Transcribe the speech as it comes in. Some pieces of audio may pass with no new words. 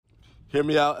Hear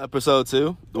Me Out, episode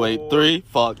 2. Wait, 3?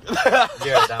 Fuck.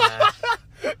 You're a dumbass.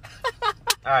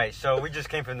 Alright, so we just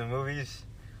came from the movies.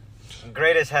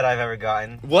 Greatest head I've ever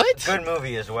gotten. What? Good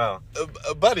movie as well.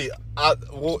 Buddy,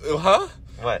 huh?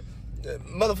 What?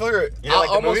 Motherfucker, You didn't I like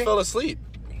the almost movie? fell asleep.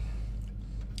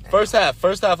 First half,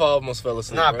 I almost fell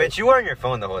asleep. Nah, bro. bitch, you were on your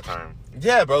phone the whole time.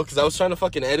 Yeah, bro, because I was trying to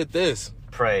fucking edit this.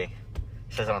 Pray.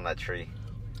 It says it on that tree.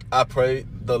 I pray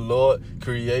the Lord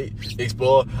create,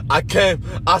 explore. I came,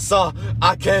 I saw,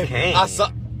 I came, I saw.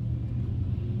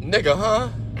 Nigga, huh?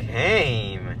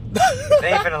 Came. They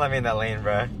ain't finna let me in that lane,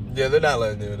 bruh. Yeah, they're not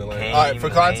letting you in the lane. Came, All right, for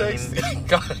context,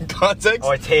 context.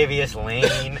 Octavius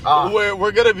Lane. Oh,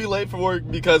 We're gonna be late for work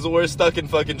because we're stuck in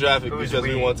fucking traffic Who's because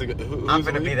we we? want to go. I'm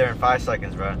gonna be there in 5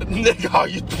 seconds, bruh. Nigga, are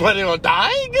you planning on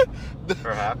dying?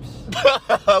 Perhaps.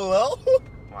 Hello?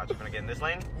 Watch, I'm gonna get in this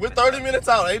lane. We're 30 minutes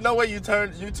out. Ain't no way you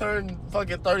turn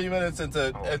fucking 30 minutes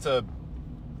into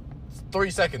 3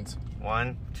 seconds.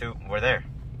 1, 2, we're there.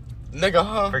 Nigga,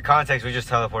 huh? For context, we just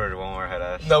teleported one more head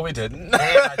ass. No, we didn't. And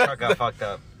that truck got fucked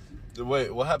up.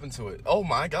 Wait, what happened to it? Oh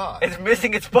my god. It's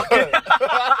missing its bucket.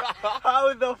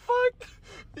 How the fuck?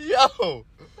 Yo.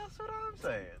 That's what I'm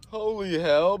saying. Holy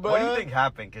hell, bro. What do you think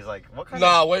happened? Cause like, what kind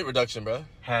Nah, weight reduction, bro. of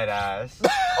head ass?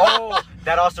 Oh,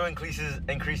 that also increases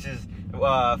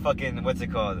fucking what's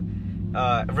it called?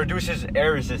 Reduces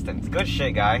air resistance. Good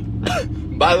shit, guy.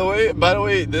 By the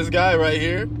way, this guy right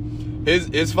here,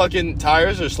 his fucking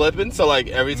tires are slipping. So like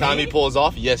every time he pulls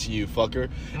off, yes, you fucker.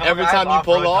 No, Every I have time you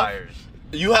pull off-road off, tires.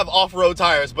 you have off-road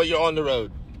tires, but you're on the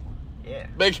road. Yeah.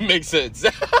 Makes sense.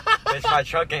 Bitch, my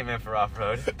truck ain't meant for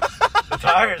off-road. The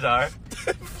tires are.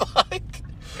 Fuck.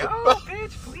 Go,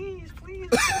 bitch, please.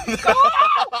 Go!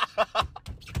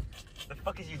 The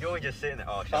fuck is you doing just sitting there?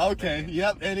 Oh, shit. Okay.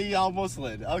 Yep. And he almost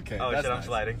slid. Okay. Oh, that's shit, I'm nice.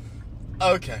 sliding.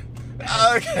 Okay.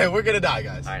 Okay, we're gonna die,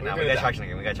 guys. Alright, We're now gonna we got die. traction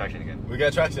again. We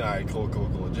got traction. All right, cool.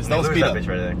 Just Let don't me lose speed that up. bitch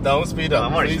right there. Don't speed up. No,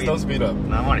 I'm already Please don't speed up.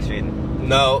 No, I'm already speeding.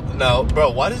 No, bro.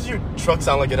 Why does your truck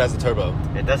sound like it has a turbo?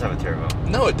 It does have a turbo.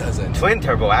 No, it doesn't. Twin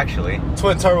turbo, actually.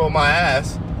 Twin turbo, my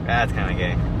ass. That's kind of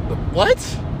gay. What?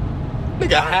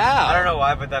 Nigga, how? I don't know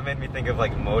why, but that made me think of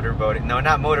like motorboating. No,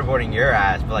 not motorboating your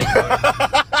ass, but like.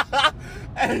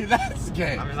 Hey, that's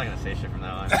gay. I'm just not gonna say shit from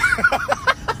now on.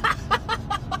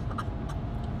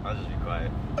 I'll just be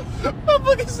quiet. I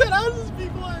fucking said I'll just be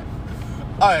quiet.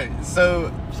 Alright,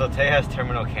 so. So Tay has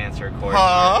terminal cancer, according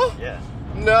Huh? to Yeah.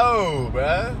 No,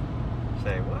 bruh.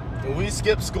 Say what? We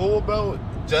skipped school, bro,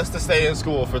 just to stay in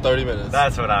school for 30 minutes.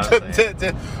 That's what I'm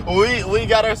saying. we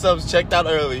got ourselves checked out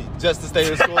early just to stay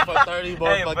in school for 30 more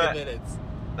Hey, fucking but- minutes.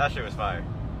 That shit was fire.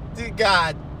 Dude,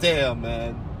 god damn,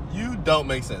 man. You don't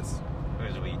make sense. It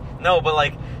was weak. No, but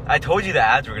like, I told you the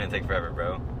ads were gonna take forever,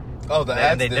 bro. Oh, the And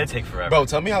ads they did take forever. Bro,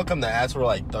 tell me how come the ads were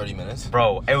like 30 minutes?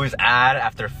 Bro, it was ad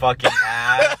after fucking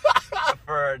ad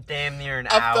for damn near an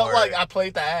hour. I felt like I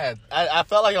played the ad. I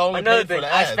felt like I only Another paid for thing,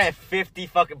 the I ads. spent 50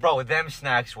 fucking... Bro, them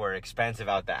snacks were expensive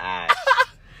out the ass.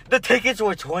 The tickets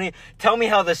were 20. Tell me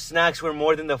how the snacks were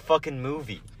more than the fucking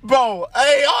movie. Bro,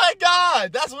 hey, oh my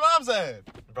god, that's what I'm saying.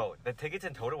 Bro, the tickets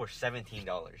in total were $17.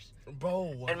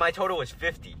 Bro. And my total was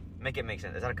 50. Make it make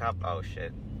sense. Is that a cop? Oh,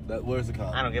 shit. Where's the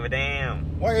cop? I don't give a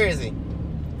damn. Where is he?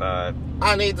 But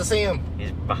I need to see him.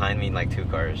 he's behind me in like 2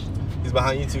 cars. He's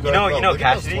behind you two You cars. know, Bro, you know look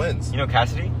at those Cassidy? twins. You know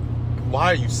Cassidy? Why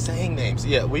are you saying names?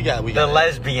 Yeah, we got The it.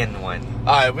 lesbian one.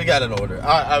 All right, we got an order. All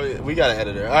right, I mean, we got an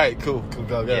editor. All right, cool,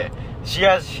 go. Yeah. She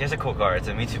has a cool car. It's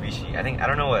a Mitsubishi. I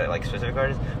don't know what like specific car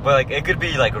it is, but like it could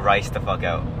be like rice the fuck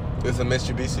out. It's a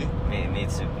Mitsubishi.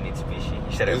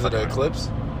 Mitsubishi. You said it Is was it an Eclipse?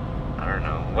 I don't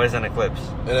know. What is an Eclipse?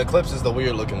 An Eclipse is the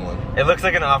weird looking one. It looks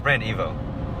like an off-brand Evo.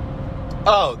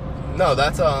 Oh no,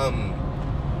 that's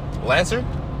Lancer.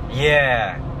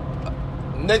 Yeah.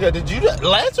 Nigga, did you?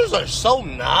 Lancers are so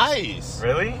nice.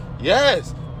 Really?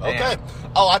 Yes. Okay. Damn.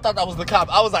 Oh, I thought that was the cop.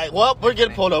 I was like, well, we're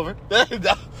getting pulled over.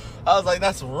 I was like,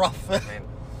 that's rough. Man,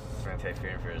 I'm gonna take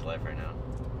fearing for his life right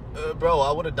now. Bro,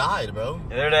 I would have died, bro.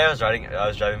 The other day I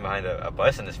was driving behind a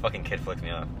bus and this fucking kid flicked me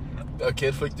off. A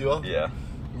kid flicked you off? Yeah.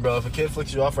 Bro, if a kid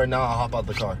flicks you off right now, I'll hop out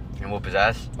the car. And whoop his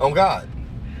ass. Oh, God.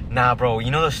 Nah, bro,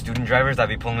 you know those student drivers that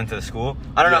be pulling into the school?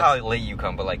 I don't know Yes. how late you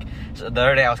come, but like, so the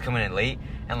other day I was coming in late,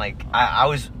 and like,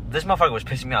 this motherfucker was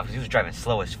pissing me off because he was driving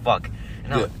slow as fuck.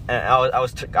 And I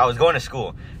was going to school.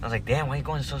 And I was like, damn, why are you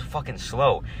going so fucking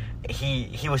slow?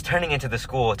 He was turning into the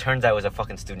school. Turns out it was a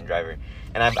fucking student driver.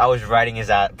 And I was riding his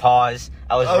ass. Pause.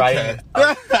 I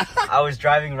was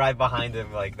driving right behind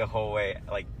him like the whole way,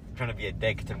 like trying to be a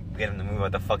dick to get him to move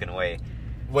out the fucking way.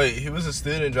 Wait, he was a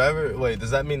student driver? Wait,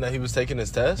 does that mean that he was taking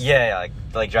his test? Yeah,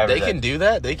 like drivers. They can do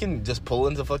that? They can just pull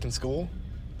into fucking school?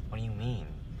 What do you mean?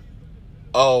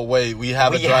 Oh, wait, we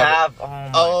have a driver.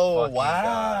 Oh, fucking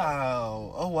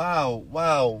God.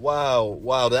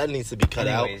 Wow. That needs to be cut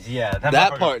Anyways, out. Yeah,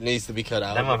 that part needs to be cut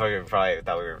out. That motherfucker probably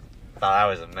thought I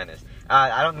was a menace.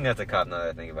 I don't think that's a cop now that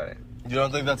I think about it. You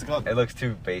don't think that's a cop? It looks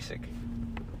too basic.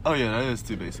 Oh yeah, that is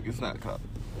too basic. It's not a cop.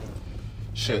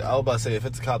 Shit, I was about to say if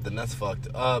it's a cop, then that's fucked.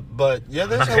 But yeah,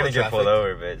 there's I'm hella gonna get traffic. pulled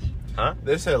over, bitch. Huh?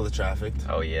 There's hella traffic.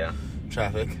 Oh yeah.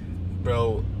 Traffic,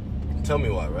 bro. Tell me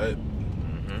why, right?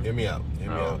 Mm-hmm. Hear me out.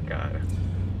 Oh God.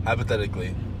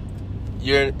 Hypothetically,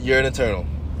 you're an Eternal.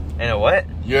 And a what?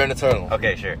 You're an Eternal.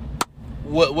 Okay, sure.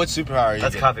 What superpower are you?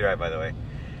 That's getting? copyright, by the way.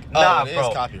 Oh, Nah, it bro.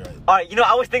 is copyright. All right,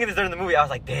 I was thinking this during the movie. I was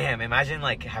like, damn, imagine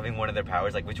like having one of their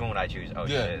powers. Like, which one would I choose? Oh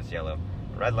Yeah. shit, it's yellow.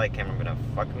 Red light camera gonna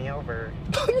fuck me over.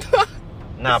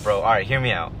 Nah, bro. All right, hear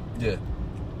me out. Yeah.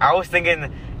 I was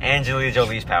thinking Angelina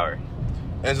Jolie's power.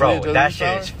 Angelina Bro, that Jolie's shit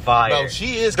power? is fire. Bro,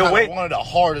 she is The kind way- of one of the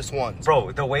hardest ones.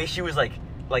 Bro, the way she was like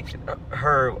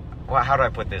her. Well, how do I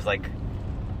put this? Like,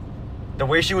 the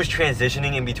way she was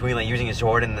transitioning in between, like using a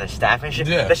sword and the staff and shit.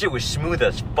 Yeah. That shit was smooth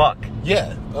as fuck.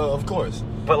 Yeah, of course.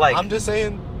 But like, I'm just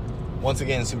saying, once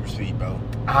again, super speed, bro.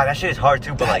 that shit is hard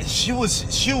too. But like, She was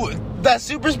that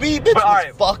super speed bitch But, was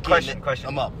alright, fucking. question.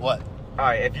 I'm up. What? all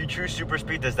right, if you choose super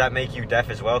speed, does that make you deaf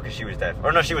as well? Because she was deaf,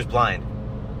 or no, she was blind.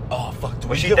 Oh fuck! Do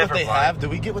we Was she get what deaf or they blind? have? Do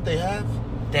we get what they have?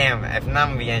 Damn, if not, I'm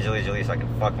gonna be Angelina Jolie so I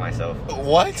can fuck myself.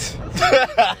 What?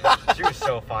 She was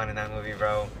so fine in that movie,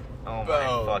 bro. Oh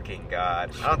Bro. my fucking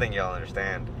God. I don't think y'all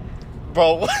understand.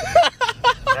 Bro,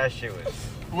 That shit was.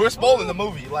 we're spoiling the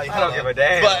movie. Like, I don't hella. give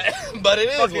a damn. But it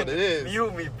is Fucking what it is.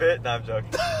 Mute me, bit. Nah, I'm joking.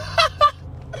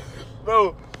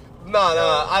 Bro,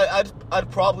 I'd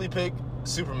probably pick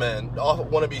Superman. I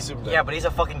want to be Superman. Yeah, but he's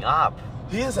a fucking op.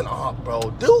 He is an op, bro.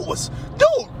 Dude.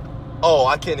 Oh,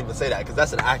 I can't even say that because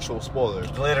that's an actual spoiler.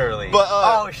 Literally. But,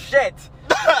 oh shit.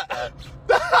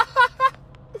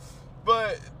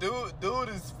 But dude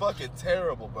is fucking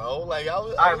terrible, bro. Like I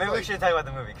was. Alright, maybe we should talk about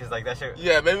the movie because like that shit.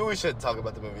 Yeah, maybe we should talk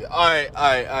about the movie. All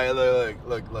right.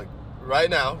 Look. Right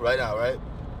now, right?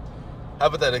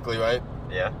 Hypothetically, right?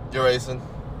 Yeah. You're racing.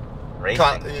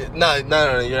 Racing. No,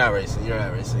 you're not racing.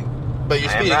 But you're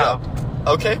I am speeding now. up.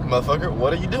 Okay, motherfucker,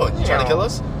 what are you doing? You trying to kill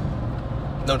us?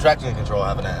 No traction control,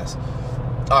 have an ass.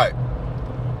 Alright.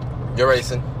 You're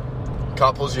racing.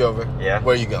 Cop pulls you over. Yeah.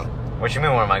 Where you going? What you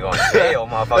mean? Where am I going? Jail,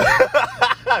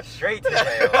 motherfucker. Straight to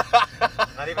jail.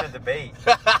 Not even a debate.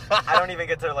 I don't even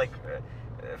get to like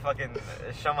fucking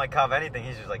show my cop anything.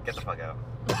 He's just like, get the fuck out.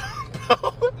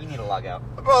 You need to log out.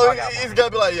 Bro, Log out, he's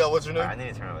gotta be like, yo, what's your name? Alright, I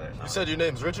need to turn over there. You said your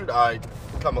name's Richard? Alright,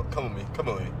 come with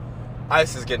me.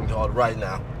 ICE is getting called right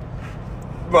now.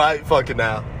 Right fucking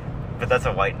now. But that's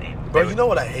a white name. Bro, you know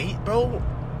what I hate, bro?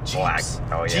 Jeeps. Black.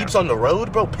 Oh, yeah. Jeeps on the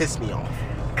road, bro, piss me off.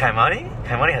 Kaimani?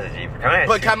 Kaimani has a Jeep. Kaimani has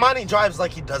But two Kaimani drives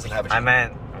like he doesn't have a Jeep. I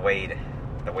meant Wade.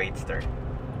 The Wadester.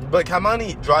 But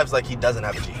Kaimani drives like he doesn't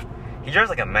have a Jeep. He drives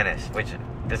like a menace, which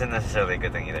isn't necessarily a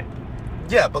good thing either.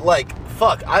 Yeah, but like,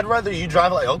 fuck, I'd rather you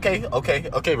drive like,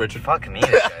 okay, Richard. Fuck me, this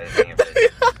guy is being a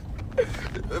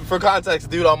bitch. For context,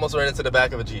 dude almost ran into the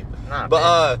back of a Jeep. Nah,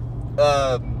 But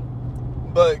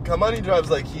but Kamani drives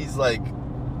like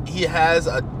he has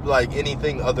like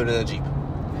anything other than a Jeep.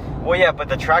 Well, yeah, but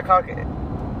the Trackhawk,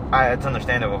 it's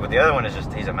understandable. But the other one is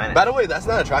just he's a menace. By the way, that's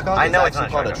not a Trackhawk. I know it's it's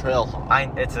actually not a called a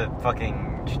Trailhawk. It's a fucking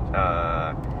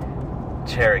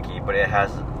Cherokee, but it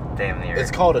has damn near.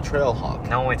 It's called a Trailhawk.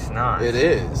 No, it's not. It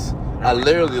is. I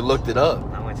literally looked it up.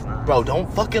 No, it's not. Bro,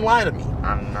 don't fucking lie to me.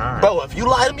 I'm not. Bro, if you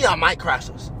lie to me, I might crash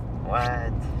this.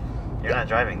 What? You're not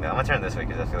driving though. I'm gonna turn this way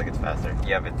because I feel like it's faster.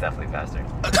 Yeah, but it's definitely faster.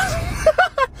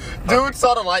 Dude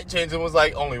saw the light change and was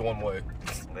like, only one way.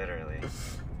 Literally.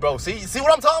 Bro, see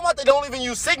what I'm talking about? They don't even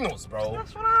use signals, bro.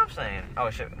 That's what I'm saying. Oh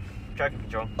shit. Traffic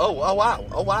control. Oh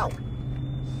wow.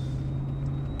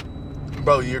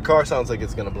 Bro, your car sounds like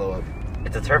it's gonna blow up.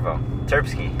 It's a turbo.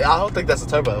 Turbski. I don't think that's a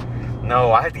turbo.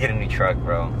 No, I have to get a new truck,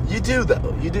 bro. You do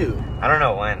though. You do. I don't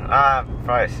know when.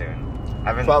 Probably soon.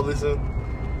 I've been. Probably soon.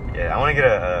 Yeah, I want to get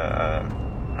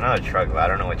another truck, but I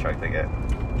don't know what truck to get.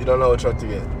 You don't know what truck to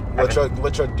get.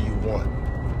 What truck do you want?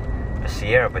 A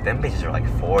Sierra, but them bitches are like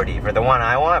 40 for the one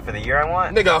I want, for the year I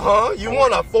want. Nigga, huh? You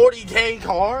want a 40K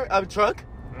car? A truck?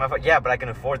 Yeah, but I can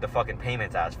afford the fucking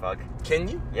payments, ass fuck. Can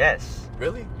you? Yes.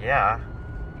 Really? Yeah.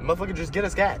 Motherfucker, just get a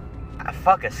scat.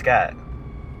 Fuck a scat.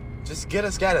 Just get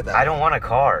a scat at that. I don't want a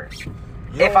car.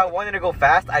 If I wanted to go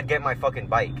fast, I'd get my fucking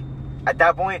bike. At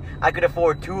that point, I could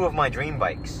afford 2 of my dream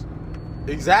bikes.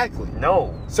 Exactly.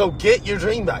 No. So get your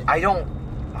dream bike. I don't.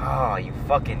 Oh, you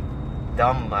fucking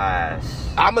dumbass.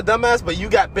 I'm a dumbass, but you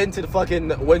got bent to the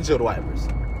fucking windshield wipers.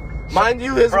 Mind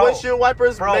you, his windshield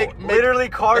wipers make literally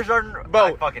cars are.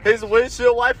 Bro, his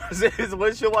windshield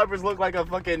wipers look like a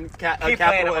fucking Keep playing,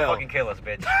 I'm gonna fucking kill us,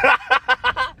 bitch.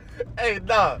 Hey,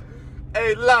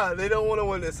 nah, they don't want to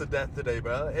witness a death today,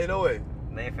 bro. Ain't no way.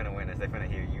 They ain't finna witness. They finna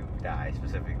hear you die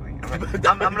specifically.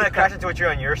 I'm gonna crash into a tree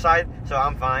on your side, so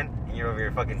I'm fine. And you're over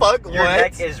here fucking. Your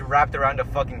neck is wrapped around a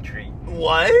fucking tree.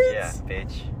 What? Yeah,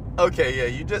 bitch. Okay, yeah,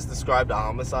 you just described a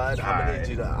homicide. I'm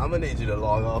gonna need you to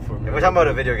log off for a minute. We're talking about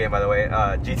a video game, by the way.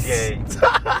 GTA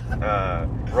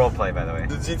roleplay, by the way.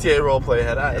 The GTA roleplay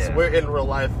head ass. Yeah. We're in real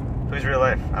life. Who's real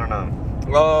life? I don't know.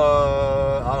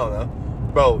 I don't know,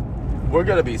 bro. We're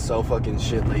gonna be so fucking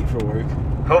shit late for work.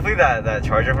 Hopefully that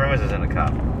charger from us isn't a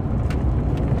cop.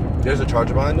 There's a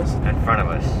charger behind us? In front of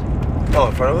us. Oh,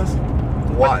 in front of us?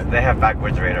 Why? But they have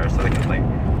backwards radar, so they can like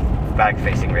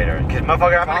back-facing radar. Because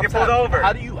motherfucker, I'm gonna get pulled over.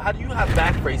 How do you have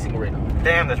back-facing radar?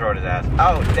 Damn, this road is ass.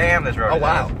 Oh, damn, this road is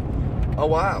ass. Oh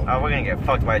wow. Oh, we're gonna get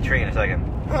fucked by a tree in a second.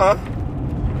 Huh?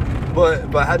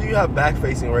 But how do you have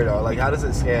back-facing radar? Like, how does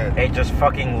it scan? It just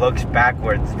fucking looks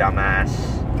backwards, dumbass.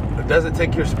 Does it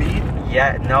take your speed?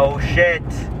 Yeah, no shit.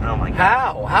 Oh my god.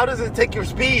 How? How does it take your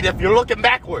speed if you're looking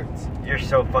backwards? You're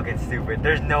so fucking stupid.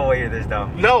 There's no way you're this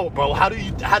dumb. No, bro. How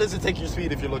does it take your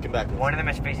speed if you're looking backwards? One of them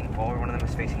is facing forward, one of them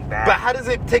is facing back. But how does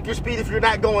it take your speed if you're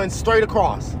not going straight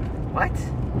across? What?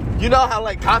 You know how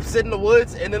like cops sit in the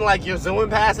woods and then like you're zooming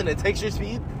past and it takes your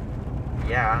speed?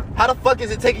 Yeah. How the fuck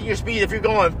is it taking your speed if you're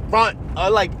going front or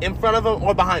like in front of them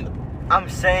or behind them? I'm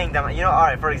saying that, you know,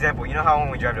 alright, for example, you know how when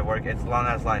we drive to work, it's long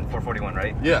ass line, 441,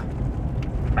 right? Yeah.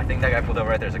 I think that guy pulled over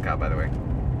right there's a cop, by the way.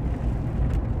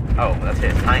 Oh, that's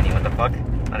his tiny, what the fuck?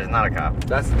 That is not a cop.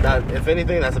 If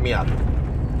anything, that's a Miata.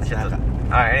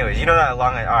 Alright, anyways, you know that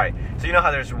long line, alright. So you know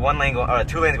how there's one lane going,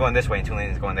 two lanes going this way and two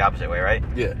lanes going the opposite way, right?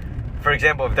 Yeah. For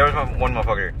example, if there was one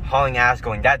motherfucker hauling ass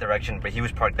going that direction, but he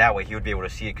was parked that way, he would be able to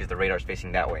see it because the radar's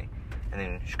facing that way. And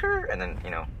then, and then, you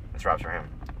know, it's wraps for him.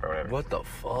 Or whatever. What the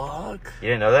fuck? You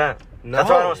didn't know that? No.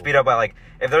 That's why I don't speed up. But like,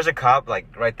 if there's a cop like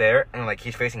right there and like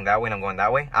he's facing that way and I'm going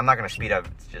that way, I'm not gonna speed up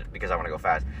just because I want to go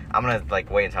fast. I'm gonna like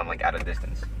wait until I'm like at a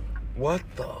distance. What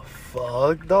the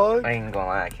fuck, dog? I ain't gonna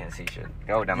lie, I can't see shit.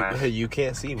 Go, dumbass. Hey, you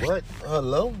can't see what?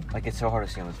 Hello? Like it's so hard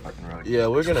to see on this fucking road. Yeah,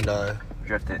 we're gonna die.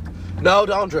 Drift it. No,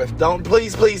 don't drift. Don't,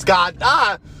 please, God.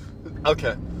 Ah.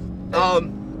 Okay.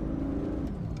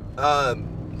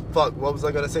 Fuck, what was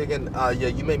I gonna say again? Yeah,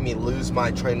 you made me lose my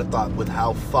train of thought with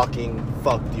how fucking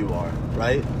fucked you are,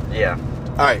 right? Yeah.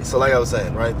 Alright, so like I was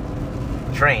saying, right?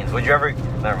 Trains, would you ever...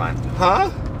 Never mind. Huh?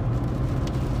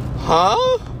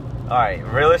 Alright,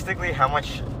 realistically, how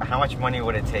much money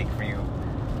would it take for you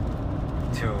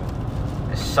to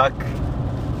suck...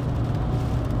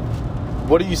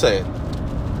 What are you saying?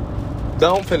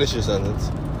 Don't finish your sentence.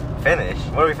 Finish?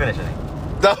 What are we finishing?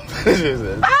 Don't finish your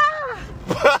sentence.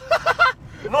 Ah!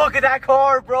 Look at that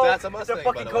car, bro. That's a Mustang, the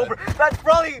fucking by the Cobra. way. That's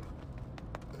probably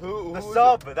who the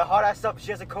sub, the hot ass sub.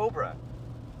 She has a Cobra.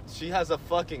 She has a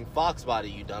fucking Fox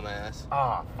body, you dumbass.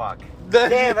 Oh fuck.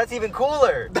 Damn, that's even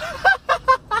cooler.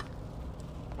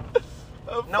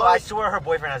 No, I swear her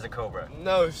boyfriend has a Cobra.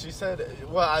 No, she said.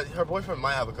 Well, her boyfriend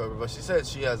might have a Cobra, but she said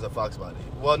she has a Fox body.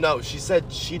 Well, no, she said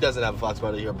she doesn't have a Fox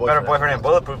body. Her boyfriend. But her boyfriend ain't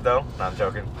bulletproof though. No, I'm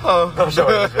joking. Huh? Don't show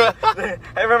her this one.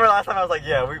 I remember last time I was like,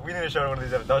 yeah, we need to show her one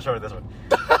of these. Don't show her this one.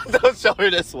 Don't show her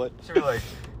this one. She'd be like,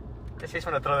 she's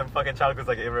trying to throw them fucking chocolates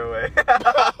like every way.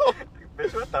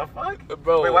 Bitch, what the fuck?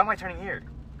 Bro. Wait, why am I turning here?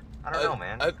 I don't know,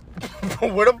 man.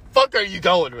 Where the fuck are you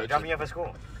going, Richard? Drop me off at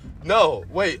school. No,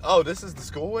 wait. Oh, this is the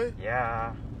school way?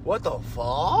 Yeah. What the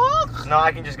fuck? No,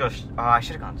 I can just go. I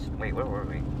should have gone. Wait, where were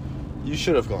we? You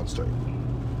should have gone straight.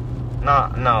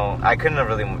 No, I couldn't have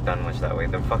really done much that way.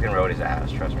 The fucking road is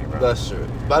ass. Trust me, bro. That's true.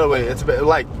 By the way, it's been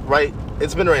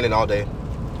it's been raining all day.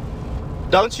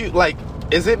 Don't you like?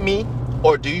 Is it me,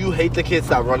 or do you hate the kids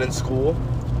that run in school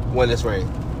when it's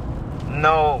raining?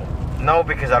 No,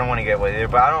 because I don't want to get wet either.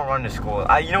 But I don't run to school.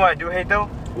 You know what I do hate though?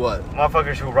 What?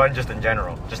 Motherfuckers who run just in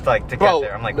general, just like to get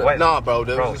there. I'm like, what? Nah, bro.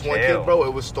 There was this one kid, bro.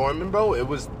 It was storming, bro. It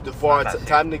was for our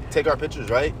time to take our pictures,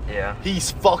 right? Yeah.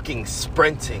 He's fucking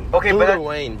sprinting. Okay, through but the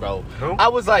rain, bro. Who? I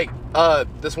was like,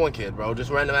 this one kid, bro. Just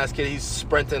random ass kid. He's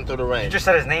sprinting through the rain. You just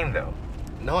said his name though.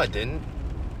 No, I didn't.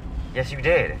 Yes, you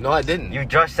did. No, I didn't. You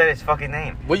just said his fucking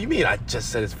name. What do you mean? I just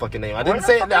said his fucking name. I didn't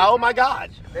say it. Oh my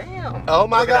god. Damn. Oh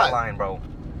my god. Look at that line, bro.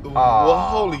 Well,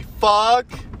 holy fuck.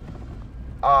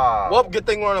 Well, good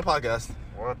thing we're on a podcast.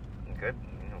 Well, good.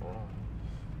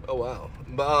 Oh wow.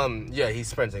 But yeah, he's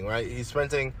sprinting, right? He's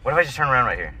sprinting. What if I just turn around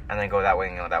right here and then go that way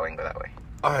and go that way and go that way?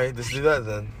 All right, let's do that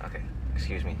then. Okay.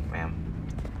 Excuse me, ma'am.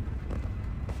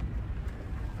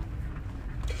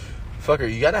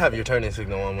 Fucker, you gotta have your turning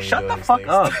signal on when Shut you're the doing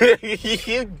fuck these things.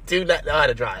 You do not know how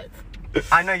to drive.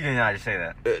 I know you didn't know how to say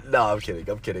that. No, I'm kidding.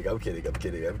 I'm kidding.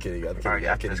 Alright,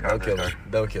 yeah, I'm kidding. this car, Don't this kill car. me.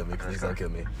 Don't kill me. Please This don't car. kill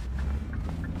me.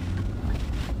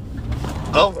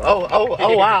 Oh, wow.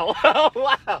 Oh,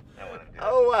 wow.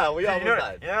 Oh, wow. We You almost know,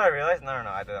 died. you know what I realized? No,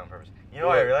 I did that on purpose. You know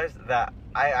what I What? realized? That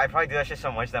I probably do that shit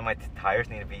so much that my tires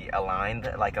need to be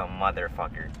aligned like a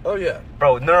motherfucker. Oh, yeah.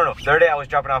 Bro, no. The other day I was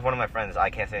dropping off one of my friends. I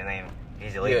can't say his name.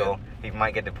 He's illegal. He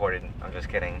might get deported. I'm just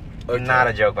kidding. Okay. Not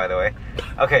a joke, by the way.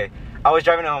 Okay, I was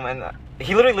driving home and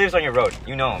he literally lives on your road.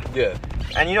 You know him. Yeah.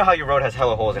 And you know how your road has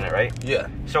hella holes in it, right? Yeah.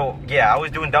 So, yeah, I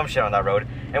was doing dumb shit on that road.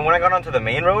 And when I got onto the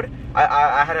main road,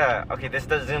 I had a... Okay, this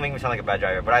doesn't make me sound like a bad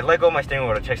driver, but I let go of my steering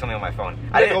wheel to check something on my phone.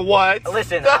 I didn't... What?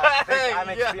 Listen,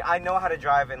 I know how to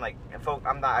drive and, like...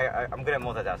 I'm good at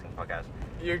multitasking, fuck ass.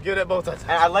 You're good at multitasking.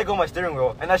 And I let go of my steering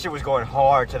wheel, and that shit was going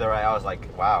hard to the right. I was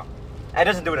like, wow. And it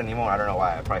doesn't do it anymore. I don't know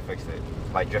why. I probably fixed it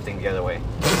by drifting the other way.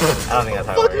 I don't think that's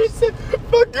how it works.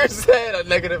 Fucker said a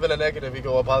negative and a negative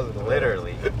equal a positive.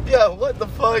 Literally. Yeah, what the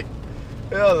fuck?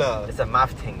 Hell no. It's a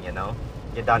math thing, you know?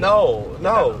 You're done. No, I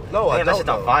that don't shit's shit's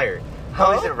on fire.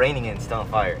 How is Huh? it raining and it's still on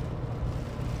fire?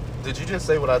 Did you just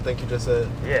say what I think you just said?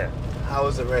 Yeah. How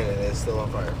is it raining and it's still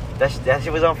on fire? That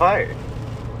shit was on fire.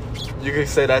 You can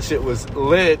say that shit was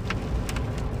lit.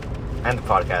 And the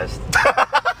podcast.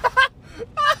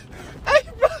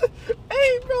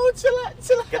 Hey, bro, chill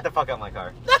out. Get the fuck out of my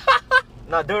car.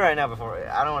 No, do it right now before...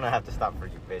 I don't want to have to stop for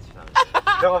you, bitch. No.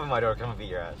 Don't open my door, because I'm going to beat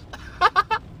your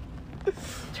ass.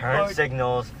 Turn Fuck.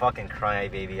 signals, fucking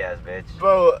crybaby ass bitch.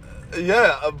 Bro,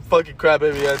 yeah, a fucking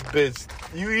crybaby ass bitch.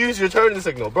 You use your turning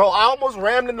signal. Bro, I almost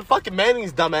rammed into fucking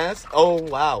Manning's dumbass. Oh,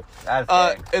 wow. That's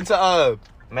dang. Into,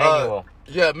 Manual.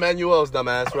 yeah, Manuel's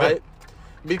dumbass, right?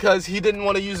 Because he didn't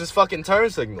want to use his fucking turn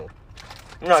signal.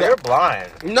 No, So- you're blind.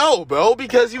 No, bro,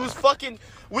 because he was fucking.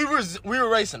 We were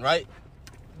racing, right?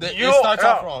 It starts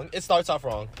off wrong. It starts off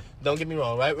wrong. Don't get me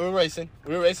wrong, right? We were racing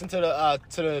to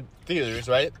the theaters,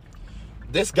 right?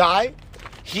 This guy,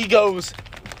 he goes.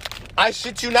 I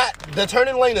shit you not. The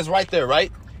turning lane is right there,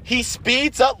 right? He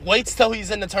speeds up, waits till he's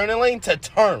in the turning lane to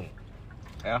turn.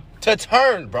 Yeah. To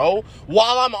turn, bro.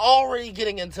 While I'm already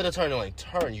getting into the turning lane.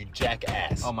 Turn, you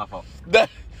jackass. Oh, my fault.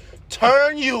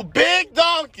 Turn, you big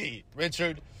donkey,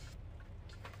 Richard.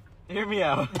 Hear me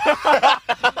out.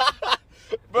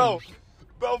 Bro,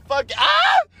 fuck.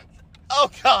 Ah! Oh,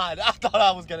 God. I thought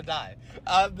I was going to die.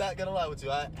 I'm not going to lie with you.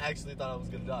 I actually thought I was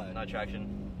going to die. No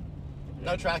traction.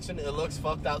 No traction. It looks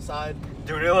fucked outside.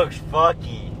 Dude, it looks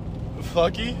fucky.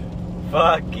 Fucky?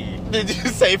 Fucky. Did you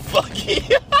say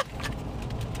fucky?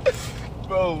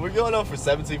 Bro, we're going on for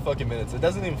 17 fucking minutes. It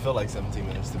doesn't even feel like 17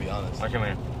 minutes, to be honest. What you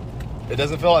mean? It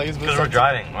doesn't feel like it's been Because we're 17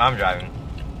 driving. Well, I'm driving.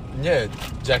 Yeah,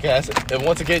 jackass. And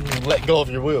once again, you let go of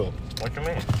your wheel. What you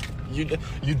mean?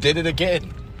 You did it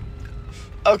again.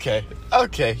 Okay,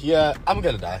 yeah, I'm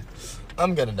gonna die.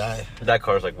 That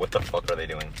car's like, what the fuck are they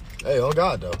doing? Hey, oh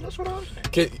God, though. That's what I'm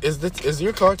saying. Is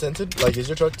your car tinted? Like, is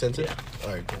your truck tinted? Yeah.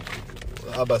 All right,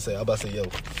 cool. I'm about to say, yo,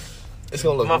 it's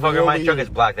gonna look. Motherfucker, my really- truck is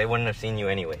black. They wouldn't have seen you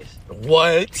anyways.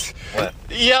 What? What?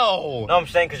 Yo. No, I'm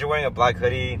saying because you're wearing a black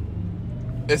hoodie.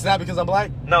 It's not because I'm black.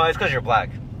 No, it's because you're black.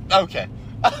 Okay.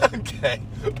 Okay.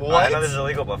 I What? know this is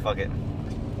illegal, but fuck it.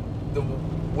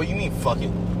 What do you mean,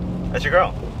 fucking? That's your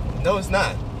girl. No, it's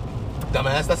not.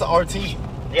 Dumbass, that's an RT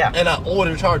Yeah. and an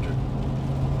older Charger.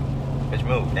 Bitch,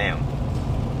 move. Damn.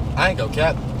 I ain't gonna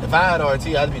cap. If I had an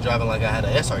RT, I'd be driving like I had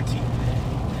an SRT.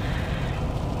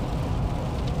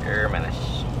 You're a menace.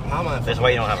 How am I? This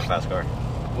way you don't have a fast car.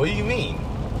 What do you mean,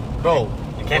 bro?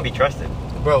 You can't be trusted.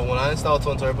 Bro, when I install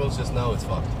twin turbos, just know it's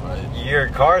fucked, right? Your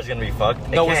car's gonna be fucked.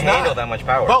 No, it can't it's not. handle that much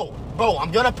power. Bro,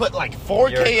 I'm gonna put like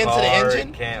 4K Your into the car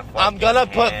engine. can't I'm gonna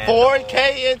fucking put handle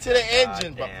 4K into the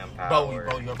engine, bro. goddamn Bro,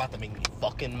 power. you're about to make me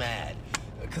fucking mad.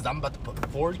 Because I'm about to put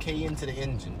 4K into the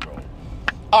engine, bro.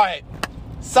 Alright,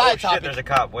 side Oh topic. shit, there's a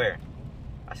cop. Where?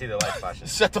 I see the lights flashing.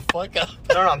 Shut the fuck up.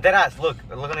 No, I'm dead ass. Look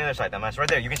on the other side, dumbass. Right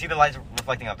there. You can see the lights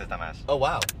reflecting off this dumbass. Oh,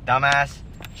 wow. Dumbass.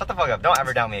 Shut the fuck up. Don't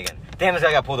ever doubt me again. Damn, this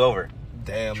guy got pulled over.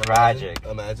 Damn. Tragic.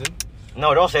 Imagine.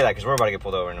 No, don't say that because we're about to get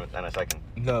pulled over in a second.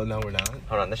 No, we're not.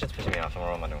 Hold on, this shit's pissing me off. So what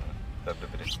am I doing?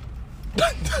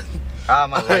 Ah,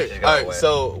 my light just got Alright, away.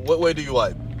 so what way do you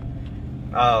wipe?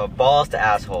 Balls to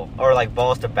asshole or like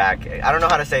balls to back. I don't know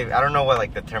how to say. I don't know what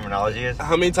like the terminology is.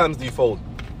 How many times do you fold?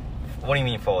 What do you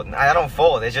mean fold? I don't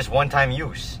fold. It's just one time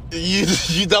use.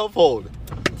 You don't fold.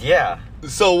 Yeah.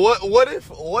 So what if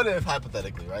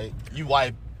hypothetically, right? You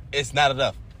wipe, it's not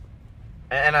enough.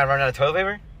 And I run out of toilet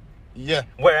paper. Yeah.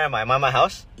 Where am I? Am I in my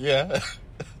house? Yeah.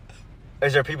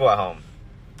 Is there people at home?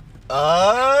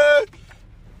 I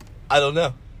don't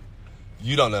know.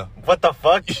 You don't know. What the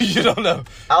fuck? You don't know.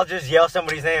 I'll just yell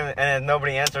somebody's name, and if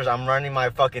nobody answers, I'm running my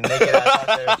fucking naked ass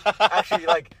out there. Actually,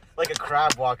 like a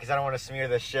crab walk, because I don't want to smear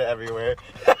this shit everywhere.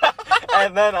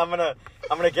 And then I'm gonna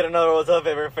get another roll of toilet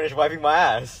paper and finish wiping my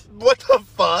ass. What the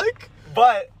fuck?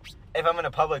 But if I'm in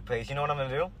a public place, you know what I'm gonna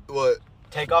do? What?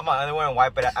 Take off my underwear and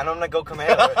wipe it out. And I'm gonna go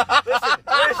commando.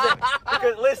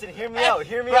 Listen, hear me out.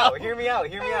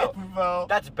 Bro.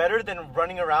 That's better than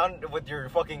running around with your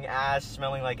fucking ass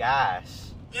smelling like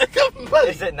ass. Buddy.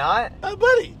 Is it not?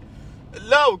 Buddy.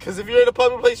 No, because if you're in a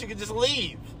public place, you can just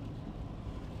leave.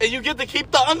 And you get to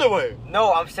keep the underwear.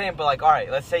 No, I'm saying, but like,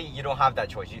 alright, let's say you don't have that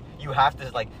choice. You have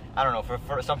to, like, I don't know,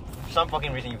 for some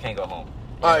fucking reason you can't go home.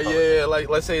 Alright, yeah, like,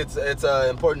 let's say it's an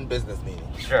important business meeting.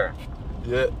 Sure.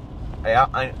 Yeah.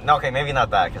 Yeah, no, okay, maybe not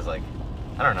that, because, like,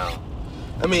 I don't know.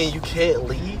 I mean, you can't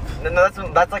leave. No,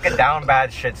 that's like a down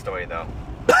bad shit story, though.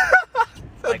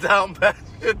 A down bad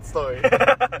shit story.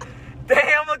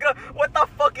 Damn, look at what the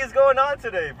fuck is going on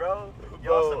today, bro?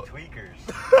 Y'all some tweakers.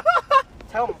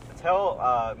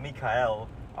 Tell Mikael,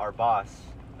 our boss,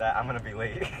 that I'm gonna be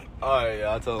late. Alright, yeah,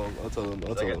 I'll tell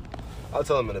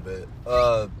him in a bit.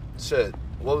 Shit.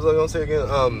 What was I gonna say again?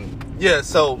 Yeah,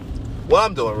 so what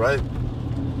I'm doing, right?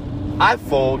 I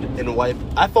fold and wipe.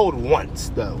 I fold once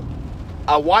though.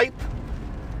 I wipe,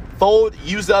 fold,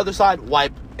 use the other side,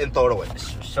 wipe, and throw it away.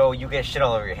 So you get shit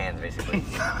all over your hands, basically.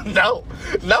 No,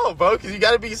 bro, because you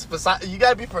gotta be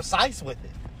precise with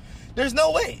it. There's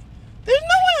no way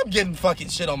I'm getting fucking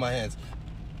shit on my hands.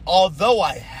 Although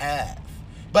I have.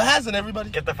 But hasn't everybody?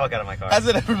 Get the fuck out of my car.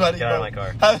 Hasn't everybody, Get bro? out of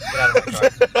my car. Get out of my car.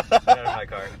 Get out of my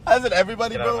car. Hasn't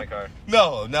everybody, Get bro? out of my car.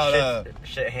 No.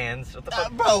 Shit hands. What the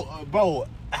fuck? Bro,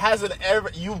 hasn't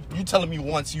ever you telling me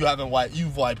once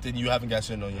you've wiped and you haven't got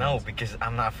shit on your hands? No, because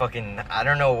I'm not fucking, I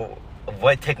don't know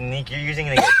what technique you're using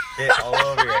to get shit all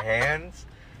over your hands.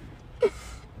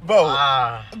 Bro,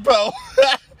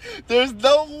 there's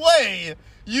no way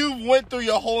you went through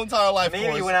your whole entire life.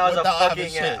 Maybe when I was a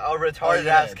retarded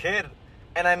ass kid.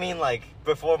 And I mean, like,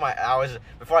 before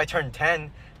I turned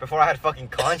 10, before I had fucking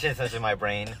consciousness in my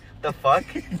brain. The fuck?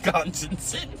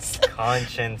 Conscience.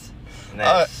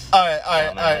 Alright.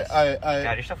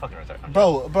 God, you're so fucking retarded.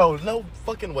 Bro, no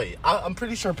fucking way. I'm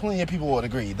pretty sure plenty of people would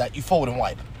agree that you fold and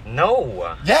wipe.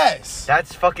 No. Yes.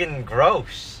 That's fucking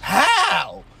gross.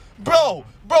 How? Bro,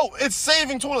 it's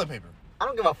saving toilet paper. I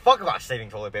don't give a fuck about saving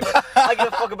toilet paper. I give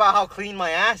a fuck about how clean my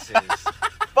ass is.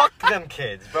 Fuck them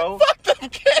kids, bro. Fuck them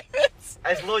kids.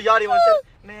 As Lil Yachty once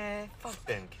said, man, fuck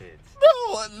them kids.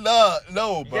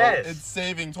 No, bro. Yes. It's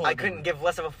saving toilet paper. I couldn't give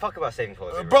less of a fuck about saving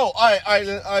toilet paper. Bro,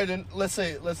 alright, then let's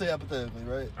say hypothetically,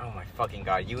 right? Oh my fucking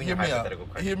god, you and your hypothetical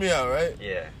question. Hear me out, right?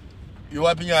 Yeah. You're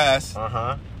wiping your ass.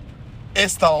 Uh-huh.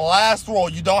 It's the last roll.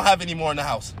 You don't have any more in the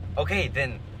house. Okay,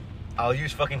 then I'll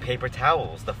use fucking paper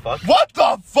towels. The fuck? What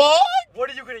the fuck? What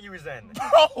are you gonna use then?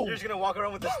 Bro! You're just gonna walk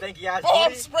around with the stanky ass Bro, I'm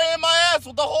booty? spraying my ass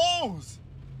with the hose.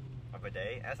 A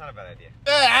bidet? That's not a bad idea.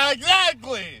 Yeah,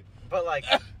 exactly. But like,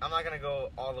 I'm not gonna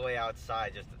go all the way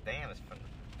outside just to, damn, it's fun.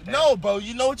 No, bro,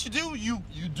 you know what you do? You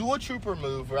do a trooper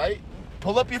move, right?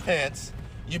 Pull up your pants.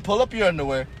 You pull up your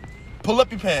underwear. Pull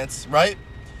up your pants, right?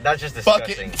 That's just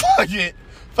disgusting.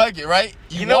 Fuck it, right?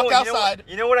 You walk outside.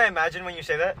 You know what I imagine when you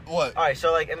say that? What? Alright,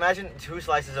 so like imagine 2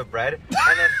 slices of bread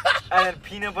and then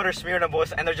peanut butter smeared on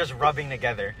both and they're just rubbing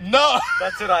together. No.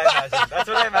 That's what I imagine. That's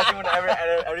what I imagine whenever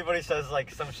everybody says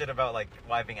like some shit about like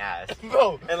wiping ass.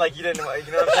 Bro. And like you know what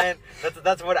I'm saying?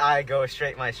 That's what I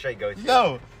my straight go to.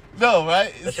 No,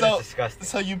 right? That's disgusting.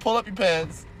 So you pull up your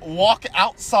pants, walk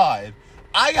outside.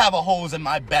 I have a hose in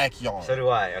my backyard. So do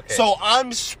I, okay. So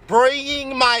I'm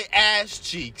spraying my ass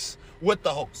cheeks with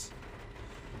the hose.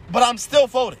 But I'm still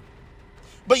folding.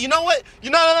 But you know what?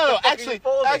 No. Actually,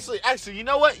 you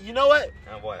know what?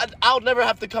 What? I'll never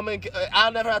have to come in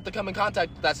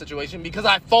contact with that situation because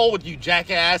I fold, you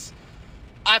jackass.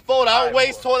 I fold. I don't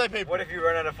waste toilet paper. What if you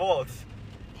run out of folds?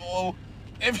 Oh,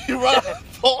 if you run out of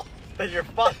folds, then you're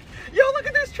fucked. Yo, look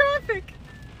at this traffic.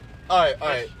 All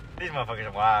right. These motherfuckers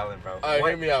are wildin', bro. All right,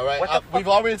 hear me out, right? We've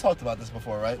already talked about this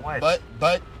before, right? What?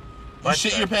 But you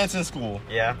shit your pants in school.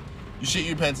 Yeah. You shit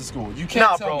your pants in school. You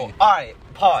can't tell me. Alright,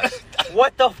 pause.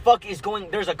 What the fuck is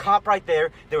going... There's a cop right there.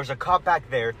 There was a cop back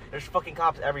there. There's fucking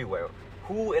cops everywhere.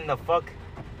 Who in the fuck...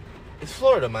 It's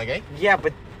Florida, my guy. Yeah,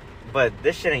 but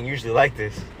this shit ain't usually like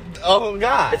this. Oh,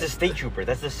 God. It's a state trooper.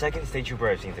 That's the second state trooper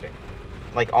I've seen today.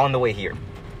 Like, on the way here.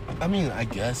 I mean, I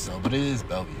guess so, but it is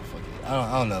Bellevue.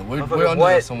 I don't know. We're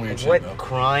under some weird shit, bro. What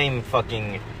crime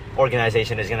fucking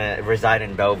organization is gonna reside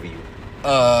in Bellevue? The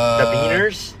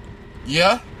Beaners?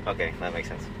 Yeah. Okay, that makes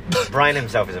sense. Brian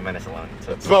himself is a menace alone.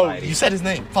 So bro, you said his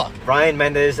name. Fuck. Brian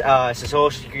Mendez. His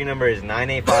social security number is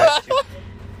 985.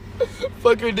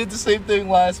 Fucker did the same thing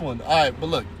last one. All right, but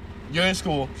look, you're in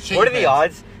school. What are the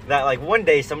odds that like one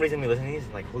day somebody's gonna be listening to these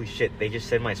and like, holy shit, they just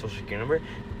said my social security number?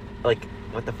 Like,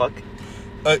 what the fuck?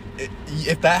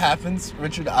 If that happens,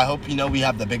 Richard, I hope you know we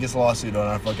have the biggest lawsuit on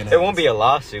our fucking hands. It won't be a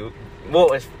lawsuit.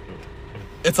 Well,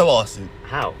 it's a lawsuit.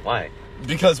 How? Why?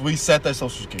 Because we set their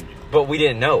social security. But we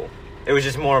didn't know. It was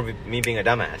just more of me being a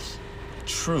dumbass.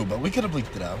 True, but we could have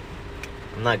bleeped it out.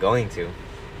 I'm not going to.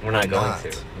 We're not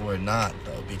going to. We're not,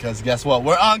 though, because guess what?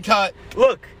 We're uncut.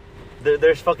 Look,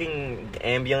 there's fucking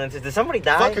ambulances. Did somebody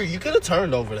die? Fucker, you could have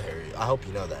turned over there. I hope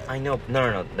you know that. I know.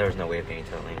 No. There's no way of getting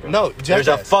to that lane, bro. No, there's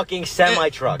a fucking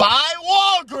semi-truck. By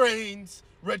Walgreens,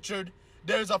 Richard,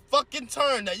 there's a fucking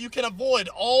turn that you can avoid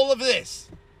all of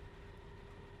this.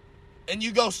 And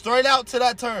you go straight out to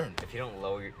that turn. If you don't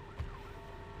lower your...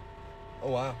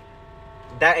 Oh, wow.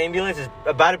 That ambulance is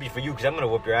about to be for you, because I'm going to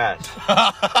whoop your ass.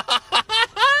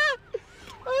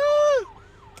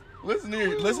 Listen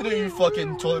to you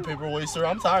fucking toilet paper waster.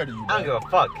 I'm tired of you, I don't give a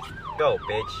fuck. Go,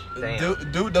 bitch.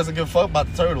 Damn. Dude doesn't give a fuck about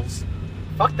the turtles.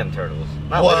 Fuck them turtles.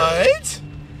 Not what? Literally.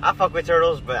 I fuck with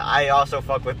turtles, but I also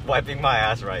fuck with wiping my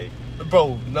ass right.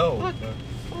 Bro, no. Look.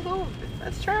 Oh,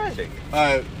 that's tragic.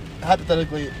 Alright,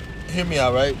 hypothetically, hear me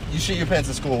out, right? You shit your pants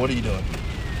at school. What are you doing?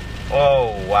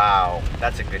 Oh, wow.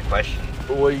 That's a good question.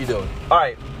 What are you doing?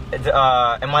 Alright,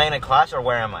 am I in a class or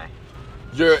where am I?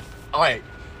 Alright.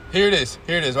 Here it is,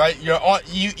 right? You're on.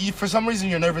 You for some reason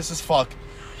you're nervous as fuck.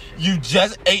 You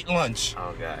just ate lunch.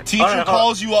 Oh god. Teacher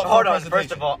calls you up for a presentation.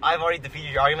 First of all, I've already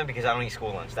defeated your argument because I don't eat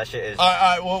school lunch. That shit is. All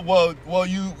right. Well,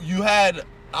 you had,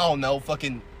 I don't know,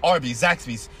 fucking Arby's,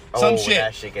 Zaxby's,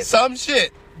 some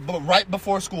shit, but right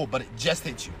before school, but it just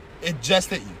hit you.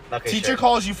 Okay, Teacher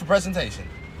calls you for presentation.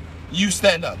 You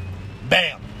stand up.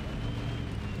 Bam.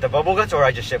 The bubble guts, or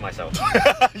I just shit myself?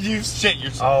 You shit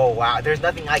yourself. Oh, wow. There's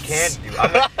nothing I can do.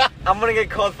 I'm gonna get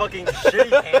called fucking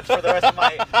shitty pants for the rest of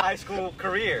my high school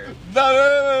career.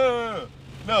 No.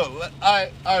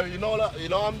 You know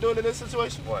what I'm doing in this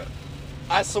situation? What?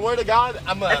 I swear to God,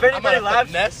 if anybody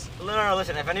laughs, no,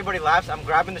 listen. If anybody laughs, I'm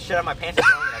grabbing the shit out of my pants and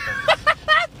throwing it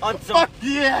at them.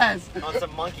 Yes. On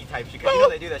some monkey type shit. Because you know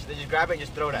they do that shit. They just grab it and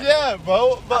just throw it at you. Yeah,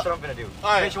 bro. That's what I'm gonna do.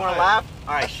 Bitch, you wanna laugh?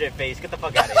 Alright, shit face. Get the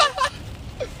fuck out of here.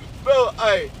 Bro,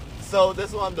 alright, so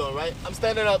this is what I'm doing, right? I'm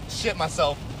standing up, shit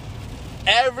myself.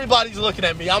 Everybody's looking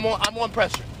at me. I'm on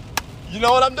pressure. You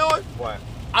know what I'm doing? What?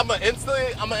 I'm gonna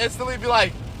instantly be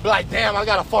like, damn, I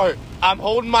gotta fart. I'm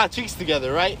holding my cheeks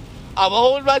together, right? I'm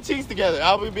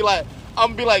gonna be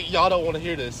like, y'all don't want to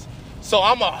hear this. So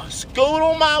I'm gonna scoot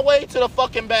on my way to the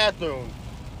fucking bathroom,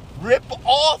 rip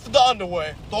off the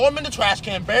underwear, throw them in the trash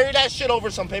can, bury that shit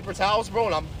over some paper towels, bro,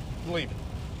 and I'm leaving.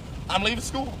 I'm leaving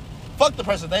school. Fuck the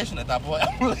presentation at that point.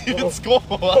 I'm leaving school.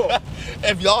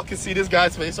 If y'all can see this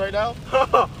guy's face right now.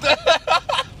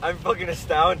 I'm fucking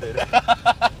astounded.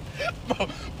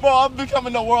 Bro, I'm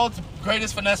becoming the world's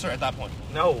greatest finesser at that point.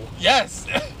 No. Yes.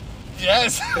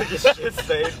 Yes. Just shit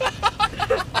stain.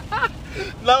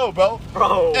 No, bro.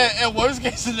 Bro. And worst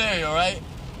case scenario, right?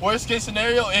 Worst case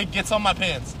scenario, it gets on my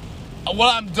pants.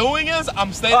 What I'm doing is,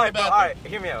 I'm staying in the bathroom. Alright,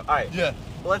 hear me out. Alright. Yeah.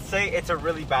 Let's say it's a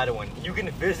really bad one. You can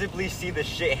visibly see the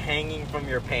shit hanging from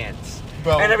your pants.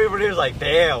 Bro. And everybody was like,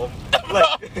 damn.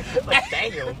 like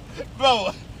damn.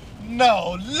 Bro,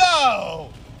 no.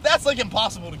 That's like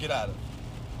impossible to get out of.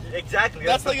 Exactly.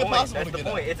 That's like impossible to get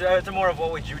out. That's the point. It's more of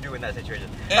what would you do in that situation.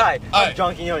 And, Hi, I'm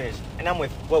John Quinones, and I'm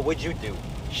with what would you do?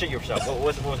 Shit yourself.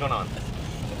 What's going on?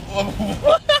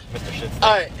 Mr. Shit.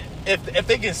 Alright, if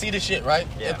they can see the shit, right?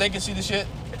 Yeah. If they can see the shit.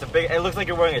 It looks like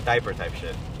you're wearing a diaper type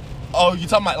shit. Oh, you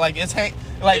talking about like you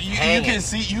can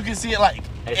see it like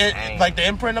like the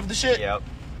imprint of the shit? Yep.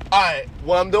 Alright,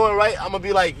 what I'm doing, right? I'm gonna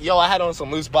be like, yo, I had on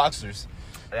some loose boxers.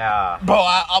 Yeah. Bro,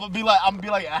 I'm gonna be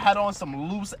like, I had on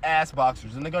some loose ass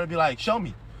boxers, and they're gonna be like, show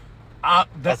me.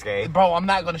 That's gay. Bro, I'm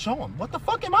not gonna show them. What the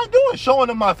fuck am I doing showing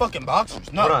them my fucking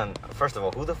boxers? No. Hold on. First of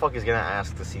all, who the fuck is gonna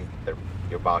ask to see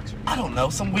your boxers? I don't know.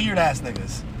 Some weird ass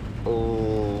niggas.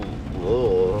 Oh.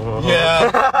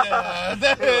 Yeah.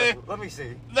 Let me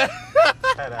see. That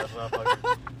ass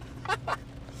motherfucker.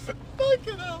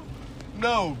 Fucking hell.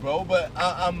 No, bro, but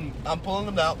I'm pulling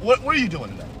them out. What are you doing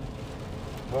tonight?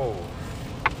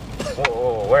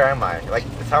 Whoa, where am I? Like,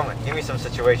 give me some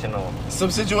situational. Some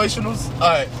situationals?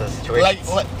 Alright. Some situations.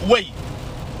 Like, wait.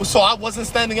 So I wasn't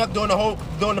standing up during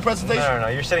the presentation? No,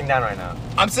 you're sitting down right now.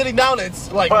 I'm sitting down,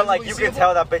 it's like... But, like, you can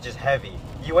tell that bitch is heavy.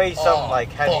 You ate some,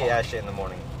 heavy ass shit in the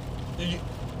morning.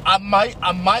 I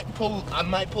might pull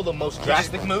the most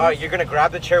drastic move. Alright, you're gonna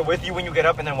grab the chair with you when you get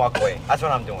up and then walk away. That's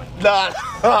what I'm doing. Nah,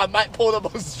 I might pull the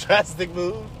most drastic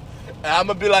move. And I'm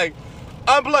gonna be like,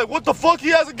 what the fuck? He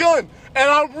has a gun. And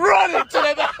I'm running to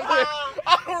the bathroom.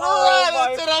 I'm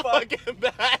running to the fucking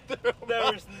bathroom.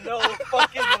 There's no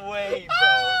fucking way,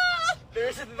 bro.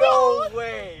 There's no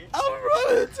way. I'm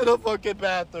running to the fucking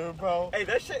bathroom, bro. Hey,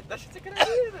 that's a good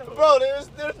idea, though. Bro, there's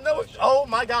no. Oh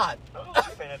my god. Oh, you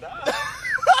finna die.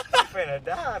 You finna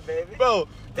die, baby. Bro,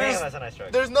 damn, that's a nice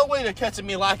truck. There's no way to catch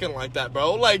me lacking like that,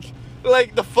 bro. Like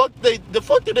the fuck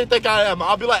do they think I am?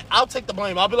 I'll be like, I'll take the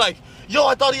blame. I'll be like, yo,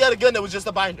 I thought he had a gun that was just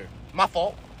a binder. My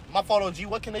fault, OG.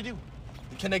 What can they do?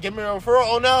 Can they give me a referral?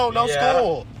 Oh no,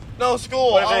 school. No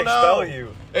school. What if they expel no.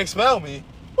 you? Expel me?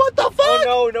 What the fuck?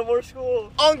 Oh no more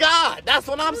school. On God, that's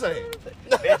what I'm saying.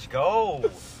 Bitch, go.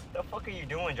 The fuck are you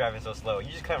doing driving so slow?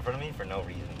 You just cut in front of me for no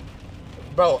reason.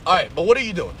 Bro, alright, but what are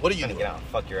you doing? What are you doing? Get out and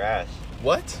fuck your ass.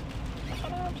 What? That's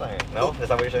what I'm saying. No? That's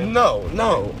not what you're saying? No.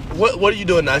 What are you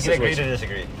doing in that You can agree situation? to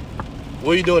disagree.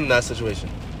 What are you doing in that situation?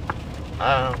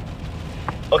 I don't know.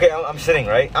 Okay, I'm sitting,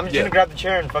 right? I'm just Yeah. gonna grab the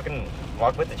chair and fucking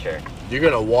walk with the chair. You're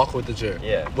gonna walk with the chair.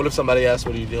 Yeah. What if somebody asks,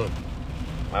 what are you doing?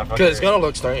 Motherfucker. Because it's gonna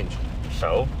look strange.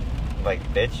 So? Like,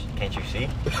 bitch, can't you see?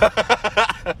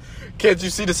 Can't you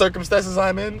see the circumstances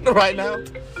I'm in right now?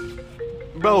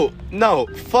 Bro, no.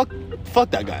 Fuck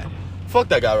that guy. Fuck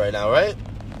that guy right now, right?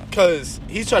 Because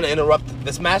he's trying to interrupt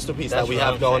this masterpiece That's that we what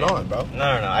have I'm going saying. on, bro. No.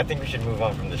 I think we should move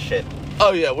on from this shit.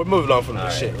 Oh, yeah, we're moving on from this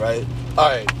Alright. shit, right?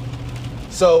 Alright.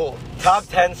 So, Top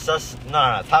 10 sus...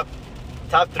 No. Top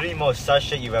 3 most sus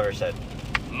shit you've ever said.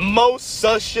 most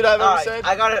sus shit I've ever Alright, said?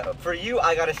 I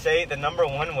gotta say, the number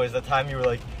one was the time you were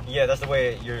like, yeah, that's the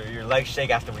way your legs shake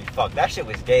after we fuck. That shit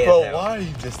was gay Bro, as hell. why are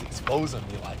you just exposing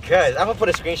me like this? Cause I'm gonna put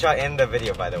a screenshot in the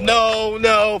video, by the way.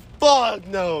 No, fuck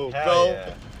no, Hell bro.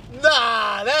 yeah.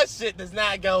 Nah, that shit does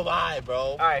not go by,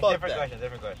 bro. Alright, Fuck different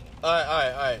that. question.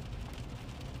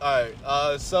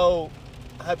 Alright, so,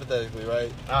 hypothetically,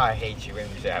 right? Oh, I hate you when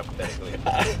you say hypothetically.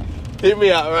 Hear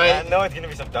me out, I right? know it's gonna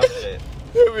be some dumb shit.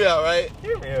 Hear me out, right?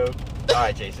 Hear me out.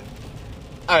 Alright, Jason.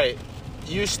 Alright,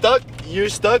 you're stuck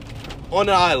on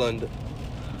an island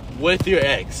with your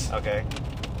ex, Okay.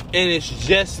 and it's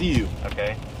just you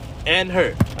Okay. and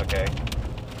her. Okay.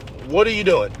 What are you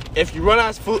doing? If you run out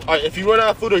of food,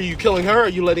 are you killing her or are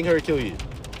you letting her kill you?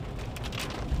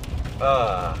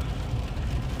 That's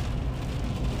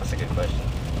a good question.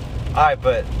 Alright,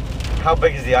 but how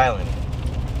big is the island?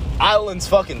 Island's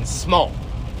fucking small.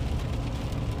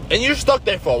 And you're stuck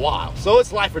there for a while, so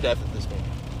it's life or death at this point.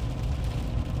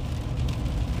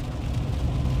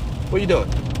 What are you doing?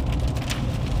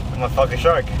 I'm gonna fuck a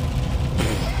shark.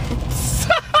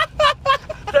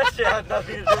 That shit had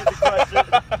nothing to do with the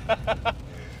question.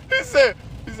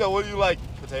 He said, what do you like?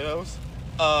 Potatoes?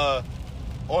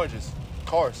 Oranges.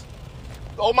 Cars.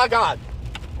 Oh my God.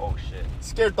 Oh shit.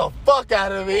 Scared the fuck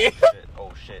out of me.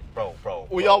 Oh shit. Bro.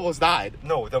 We almost died.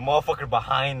 No, the motherfucker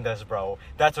behind us, bro.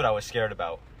 That's what I was scared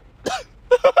about.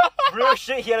 Real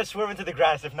shit, he had to swerve into the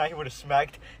grass. If not, he would have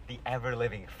smacked the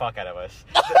ever-living fuck out of us.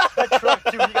 That truck,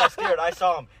 too, he got scared. I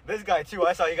saw him. This guy, too,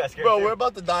 I saw he got scared, Bro, too. we're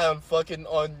about to die on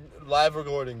live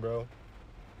recording, bro.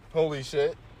 Holy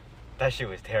shit. That shit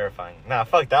was terrifying. Nah,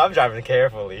 fuck that. I'm driving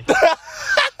carefully.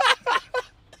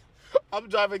 I'm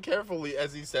driving carefully,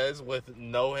 as he says, with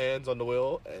no hands on the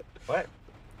wheel. What?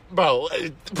 Bro,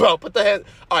 put the hand...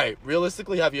 Alright,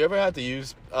 realistically, have you ever had to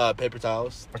use paper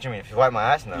towels? What you mean? If you wipe my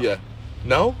ass now? Yeah.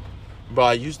 No? Bro,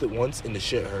 I used it once and the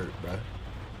shit hurt, bro.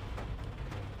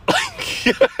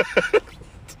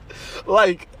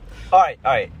 Like... Alright.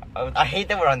 I hate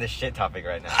that we're on this shit topic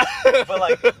right now. But,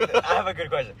 like, I have a good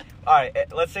question.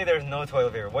 Alright, let's say there's no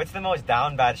toilet paper. What's the most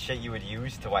down bad shit you would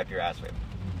use to wipe your ass with?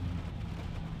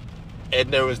 And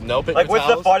there was no paper Like, towels?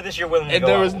 what's the farthest you're willing to And go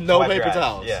there was to no wipe your paper ass?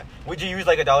 towels. Yeah. Would you use,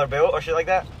 like, a $1 bill or shit like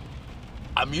that?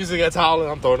 I'm using a towel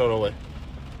and I'm throwing it away.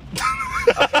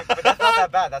 Okay, but that's not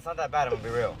that bad. That's not that bad, I'm gonna be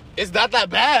real. It's not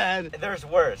that bad. There's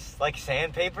worse. Like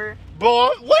sandpaper. Boy,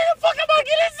 where the fuck am I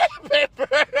getting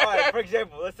sandpaper? Alright, for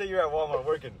example, let's say you're at Walmart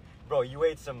working. Bro, you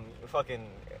ate some fucking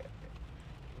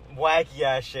wacky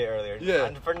ass shit earlier. Yeah.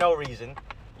 And for no reason.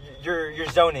 You're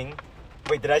zoning.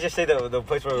 Wait, did I just say the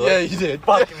place where we Yeah, work? you did.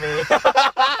 Fuck me.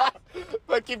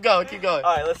 But keep going.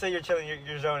 Alright, let's say you're chilling,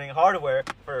 you're zoning hardware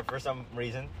for some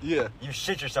reason. Yeah. You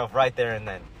shit yourself right there and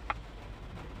then.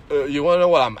 You want to know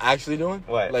what I'm actually doing?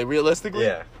 What? Like realistically?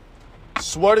 Yeah.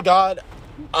 Swear to God,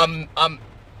 I'm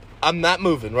not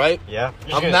moving, right? Yeah?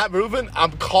 I'm not moving.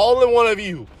 I'm calling one of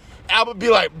you. I would be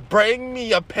like, bring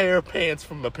me a pair of pants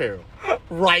from apparel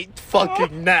right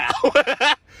fucking now.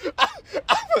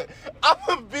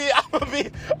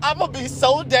 I'm gonna be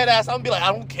so dead ass. I'm gonna be like,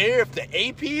 I don't care if the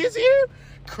AP is here,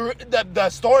 the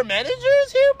store manager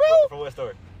is here, bro. For what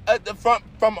store?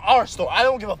 From our store. I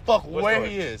don't give a fuck What where store?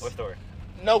 he is. What store?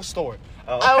 No store.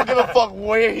 Oh. I don't give a fuck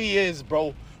where he is,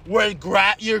 bro. where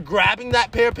you're grabbing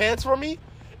that pair of pants from me,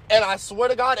 and I swear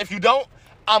to God, if you don't,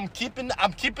 I'm keeping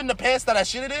the pants that I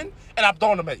shitted in, and I'm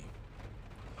throwing them at you.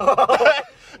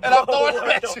 And I'm throwing them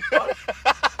at you.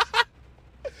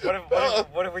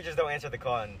 What if we just don't answer the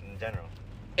call in general?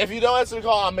 If you don't answer the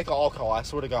call, I'll make an all call. I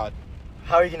swear to God.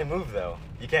 How are you gonna move though?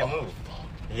 You can't move. Fuck.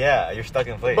 Yeah, you're stuck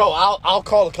in place. Bro, I'll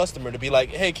call a customer to be like,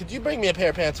 hey, could you bring me a pair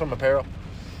of pants from Apparel?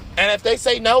 And if they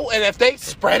say no, and if they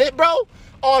spread it, bro,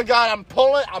 oh God, I'm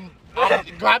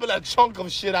grabbing a chunk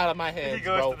of shit out of my hands. He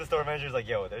goes bro. to the store manager, he's like,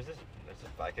 yo, there's this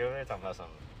black kid over there talking about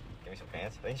something. Give me some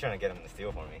pants. I think he's trying to get him to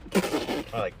steal for me.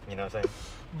 Or like, you know what I'm saying?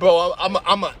 Bro, I'm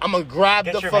gonna grab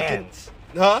get the your fucking. Mans.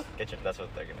 Huh? That's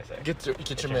what they're gonna say. Get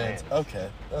your mans. Okay.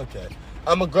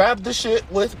 I'm gonna grab the shit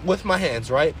with my hands,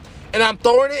 right? And I'm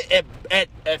throwing it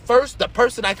at first the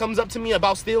person that comes up to me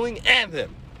about stealing and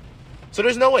them. So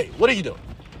there's no way. What are you doing?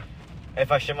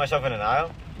 If I shit myself in an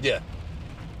aisle? Yeah.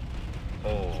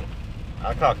 Oh,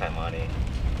 I'll call Kaimani.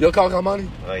 You'll call Kamani?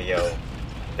 Like, yo,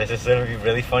 this is gonna be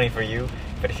really funny for you,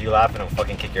 but if you laugh and I'll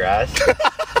fucking kick your ass,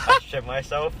 I shit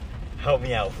myself, help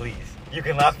me out, please. You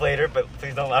can laugh later, but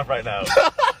please don't laugh right now.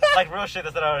 Like, real shit,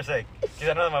 that's what I was saying. Because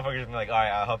I know that motherfucker's gonna be like,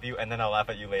 alright, I'll help you, and then I'll laugh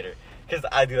at you later. Because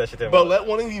I do that shit to him. Bro, let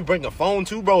one of you bring a phone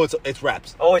too, bro. It's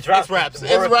raps. Oh, it's raps. It's raps. We're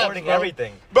It's recording raps,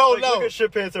 everything. Bro, like, no. Look at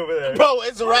shit pants over there. Bro,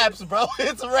 it's raps, bro.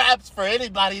 It's raps for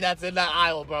anybody that's in that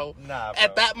aisle, bro. Nah, bro.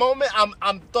 At that moment,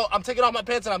 I'm taking off my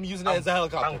pants and I'm using it as a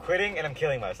helicopter. I'm quitting and I'm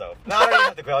killing myself. No, I don't even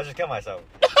have to quit. I'll just kill myself.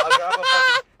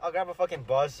 I'll grab a fucking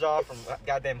buzzsaw from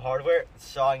goddamn Hardware,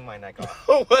 sawing my neck off.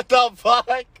 What the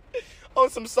fuck? On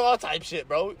some saw type shit,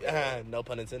 bro. No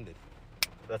pun intended.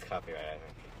 That's copyright, I think.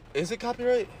 Is it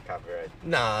copyright? Copyright.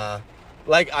 Nah.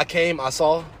 Like, I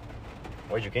saw.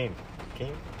 Where'd you came?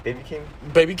 Keem? Baby Keem?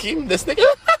 Baby Keem, this nigga?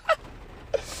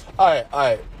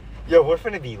 Alright. Yo, we're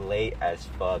finna be late as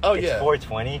fuck. Oh, it's yeah.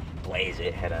 4:20. Blaze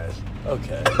it, head ass.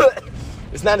 Okay.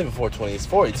 It's not even 4:20, it's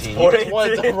 4:18. It's You just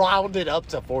wanted to round it up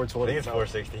to 4:20. I think it's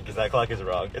 4:16 because that clock is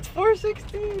wrong. It's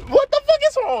 4:16. What the fuck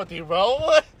is wrong with you,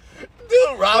 bro?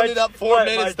 Dude, round it up 4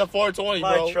 minutes to 4:20,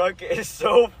 bro. My truck is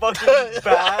so fucking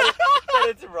bad that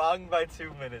it's wrong by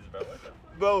 2 minutes,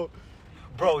 bro.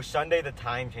 Bro, Sunday the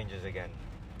time changes again.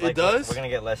 It does? We're gonna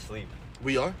get less sleep.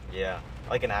 We are? Yeah.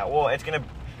 Like an hour. Well, it's gonna...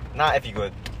 Not if you go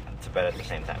to bed at the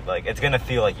same time, but like, it's gonna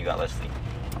feel like you got less sleep.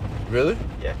 Really?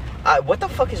 Yeah. What the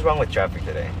fuck is wrong with traffic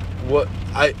today? What?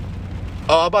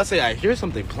 I'm about to say, I hear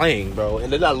something playing, bro.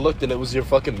 And then I looked and it was your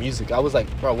fucking music. I was like,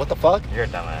 bro, what the fuck? You're a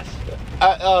dumbass.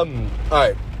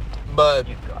 Alright. But...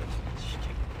 You got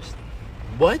stupid.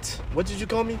 What? What did you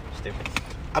call me? Stupid.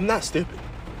 I'm not stupid.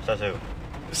 Says who?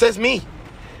 It says me.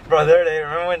 Bro, the other day,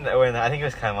 remember when I think it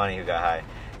was Kaimani who got high?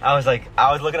 I was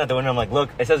looking at the window, I'm like, look,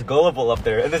 it says gullible up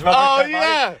there. And this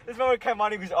yeah. This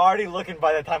Kaimani was already looking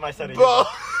by the time I said it. Bro.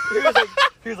 He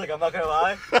was like, I'm not gonna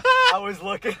lie. I was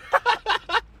looking.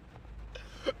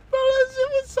 Bro, that shit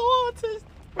was so autistic,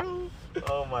 bro.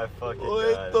 Oh my fucking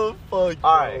god. What the fuck,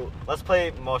 Alright, let's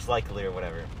play most likely or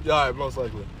whatever. Alright, most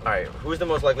likely. Alright, who's the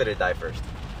most likely to die first?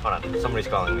 Hold on, somebody's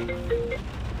calling me.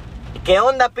 ¿Qué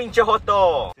onda, pinche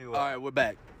joto? Alright, we're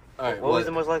back. Alright, what was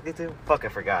the most likely to? Fuck, I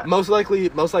forgot. Most likely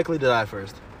to die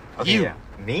first. Okay, you. Yeah.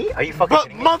 Me? Are you fucking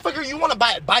kidding me? Motherfucker, you want to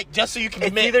buy a bike just so you can it's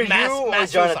commit either mass, you or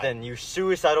mass Jonathan, suicide. you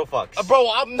suicidal fucks.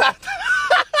 Bro, I'm not.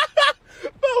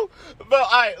 Bro,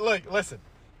 alright, look, listen.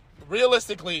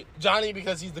 Realistically, Johnny,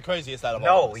 because he's the craziest out of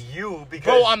all of us. No, you, because...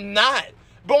 Bro, I'm not.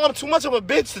 Bro, I'm too much of a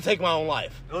bitch to take my own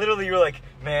life. Literally, you were like,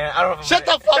 man, I don't know if Shut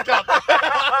the fuck up.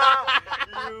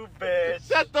 You bitch.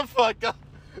 Shut the fuck up.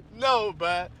 No,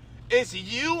 bruh. It's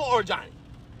you or Johnny.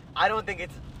 I don't think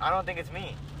it's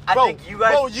me. Bro, I think you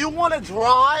guys... Bro, you want to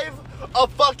drive a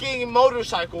fucking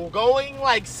motorcycle going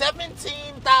like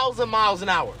 17,000 miles an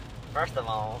hour. First of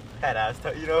all, head ass,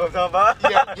 you know what I'm talking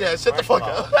about? Yeah, shut the fuck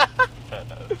up.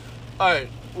 Alright,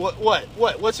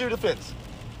 what's your defense?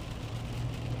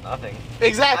 Nothing.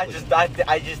 Exactly.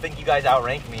 I just think you guys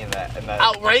outrank me in that.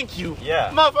 Outrank you?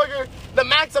 Yeah. Motherfucker, the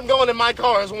max I'm going in my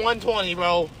car is 120,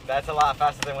 bro. That's a lot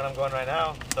faster than what I'm going right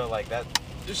now. So, like, that...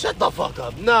 Shut the fuck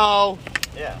up. No.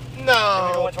 Yeah. No. Can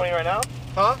we go 120 right now?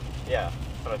 Huh? Yeah,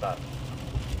 that's what I thought.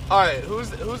 Alright,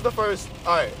 who's the first?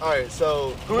 Alright,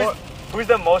 so... Who's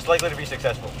the most likely to be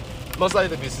successful? Most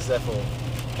likely to be successful.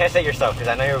 Can't say yourself, because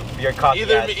I know you're cocky.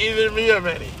 Either me or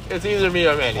Manny. It's either me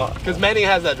or Manny. Because Manny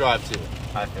has that drive, too.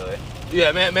 I feel it.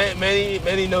 Yeah,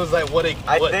 Manny knows like what it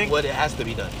has to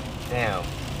be done. Damn.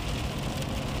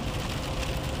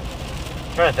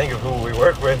 I'm trying to think of who we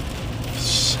work with.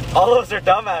 All of us are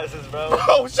dumbasses, bro.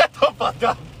 Bro, shut the fuck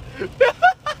up.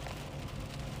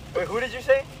 Wait, who did you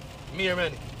say? Me or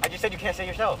Manny? I just said you can't say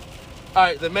yourself.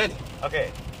 Alright, then Manny.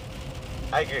 Okay.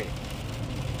 I agree.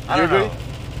 I You don't agree?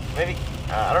 know. Maybe.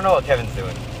 I don't know what Kevin's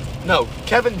doing. No,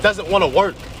 Kevin doesn't want to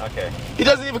work. Okay. He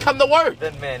doesn't even come to work.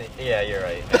 Then Manny. Yeah, you're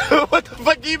right. What the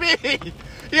fuck do you mean?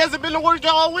 He hasn't been to work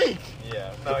all week.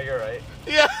 Yeah. No, you're right.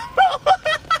 Yeah.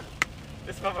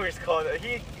 This motherfucker's called.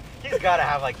 He's gotta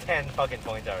have like 10 fucking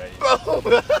points already.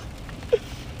 Bro.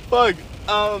 Fuck.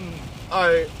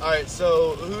 Alright,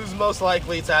 so who's most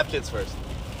likely to have kids first?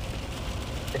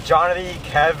 Johnny and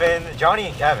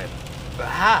Kevin.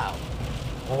 How?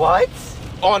 What?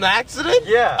 On accident?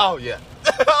 Yeah. Oh, yeah.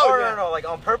 Oh, yeah. no, like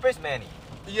on purpose, Manny.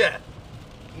 Yeah.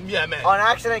 Yeah, man. On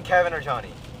accident, Kevin or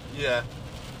Johnny. Yeah.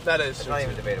 That is It's true. not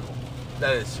even debatable.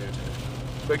 That is true, too.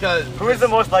 Because... Who is the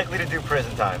most likely to do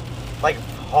prison time? Like,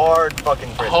 hard fucking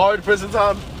prison. hard prison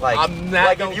time? Like, I'm not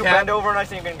like gonna if you cap. bend over and I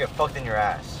think you're gonna get fucked in your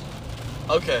ass.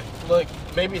 Okay. Look,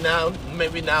 maybe now,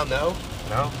 no.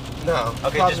 No? No.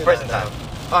 Okay, probably just prison not time.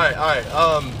 now. Alright.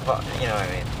 You know what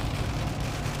I mean?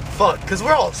 Fuck, because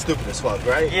we're all stupid as fuck,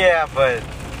 right? Yeah, but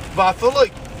But I feel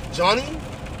like Johnny,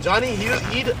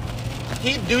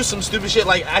 he'd do some stupid shit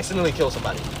like accidentally kill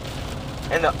somebody.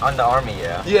 on the army,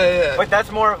 yeah. Yeah. But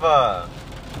that's more of a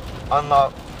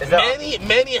unlock. Is that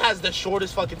Manny has the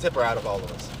shortest fucking temper out of all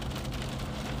of us.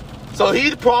 So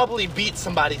he'd probably beat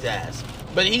somebody's ass.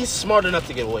 But he's smart enough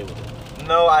to get away with it.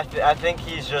 No, I think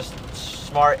he's just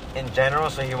smart in general,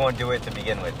 so he won't do it to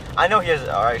begin with. I know he has.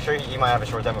 Alright, sure he might have a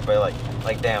short temper, but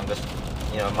like damn, this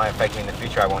might affect me in the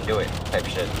future. I won't do it, type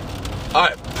shit.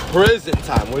 Alright, prison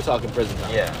time. We're talking prison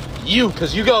time. Yeah. You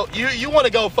want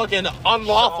to go fucking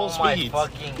unlawful Oh my speeds.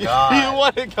 fucking god. You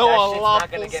want to go that unlawful shit's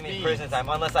not gonna get me speeds. prison time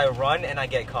unless I run and I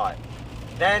get caught.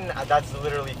 Then that's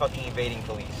literally fucking evading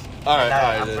police. Alright,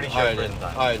 I'm pretty sure prison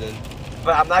time. Alright then.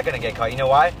 But I'm not gonna get caught. You know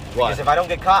why? Why? Because if I don't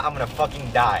get caught, I'm gonna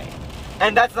fucking die.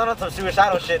 And that's not on some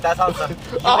suicidal shit. That's on some. You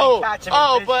Oh, ain't catching me,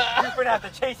 oh, bitch. but- You're gonna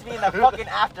have to chase me in the fucking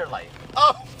afterlife.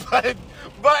 Oh,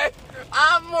 but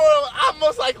I'm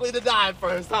most likely to die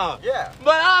first, huh? Yeah.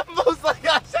 But I'm most likely.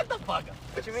 Shut the fuck up.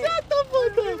 What you mean? Shut the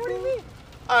fuck up. What do you mean?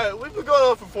 All right, we've been going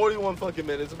on for 41 fucking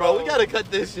minutes, bro. We gotta cut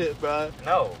this shit, bro.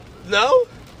 No. No?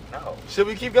 No. Should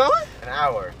we keep going? An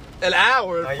hour. An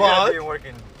hour? No, you gotta Fuck. be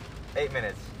working 8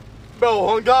 minutes. Bro,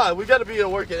 on God, we gotta be at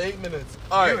work in 8 minutes.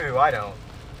 All right. You do, I don't.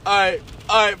 All right,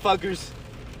 fuckers.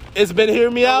 It's been hear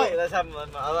me out Wait, let's have.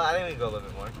 I think we can go a little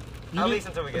bit more. At least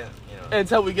until we get,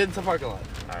 until we get into the parking lot.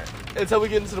 All right. Until we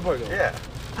get into the parking lot. Yeah.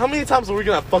 How many times are we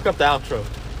gonna fuck up the outro?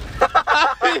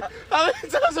 how many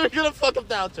times are we gonna fuck up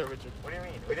the outro, Richard? What do you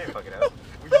mean? We didn't fuck it up.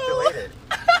 We just delayed it.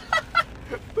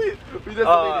 we just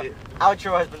delayed it.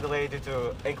 Outro has been delayed due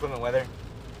to inclement weather.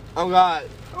 Oh God.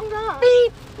 Oh god.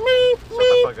 Beep, beep, Shut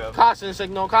the fuck beep. up. Caution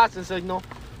signal, caution signal.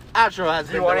 Outro has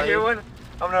Do been you want to delayed. hear one?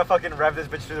 I'm gonna fucking rev this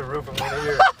bitch through the roof and we're gonna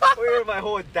hear my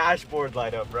whole dashboard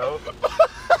light up, bro.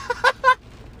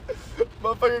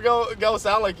 Motherfucker go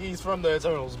sound like he's from the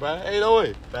Eternals, bruh. Ain't no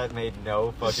way. That made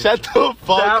no fucking Shut the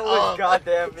fuck That up. was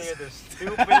goddamn near the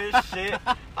stupidest shit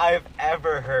I've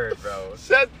ever heard, bro.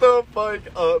 Shut the fuck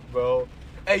up, bro.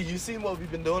 Hey, you seen what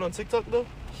we've been doing on TikTok, though?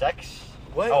 Sex?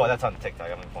 What? Oh, that's on TikTok.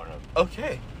 I'm in Pornhub.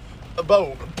 Okay.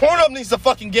 Bro, Pornhub needs to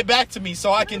fucking get back to me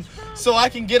so I can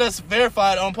get us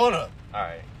verified on Pornhub.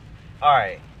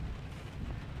 Alright.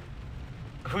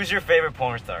 Who's your favorite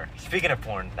porn star? Speaking of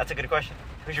porn, that's a good question.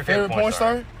 Who's your favorite porn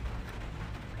star?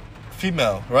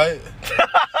 Female, right?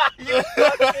 You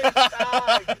fucking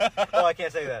fag! Oh, I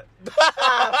can't say that.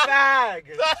 Fag!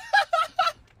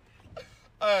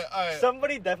 Alright.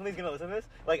 Somebody definitely is gonna listen to this,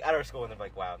 like at our school, and they're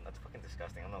like, "Wow, that's fucking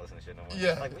disgusting. I'm not listening to shit no more."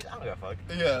 Yeah. Like, I don't give a fuck.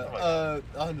 Yeah,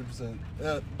 100%.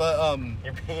 Yeah, but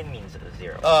Your pain means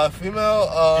 0. female.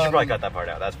 You should probably cut that part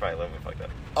out. That's probably a little bit fucked up.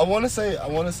 I want to say,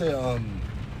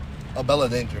 Bella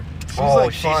Danger. She's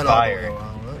She's fine fire. all the way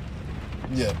around, right?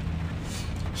 Yeah,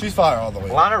 she's fire all the way.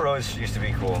 Lana Rose used to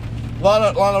be cool.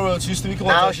 Lana Rhodes used to be cool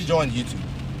Now until she joined YouTube.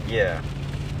 Yeah.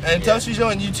 And until Yeah. she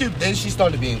joined YouTube, then she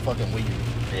started being fucking weird.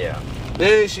 Yeah.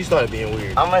 Then she started being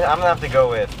weird. I'm gonna have to go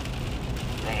with.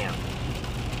 Damn.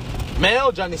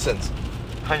 Male Johnny Sins.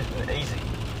 Easy.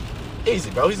 Easy,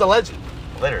 bro. He's a legend.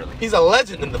 Literally. He's a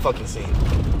legend in the fucking scene.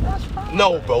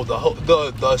 No, bro.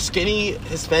 The skinny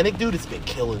Hispanic dude has been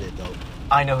killing it, though.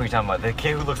 I know who you're talking about. The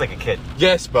kid who looks like a kid.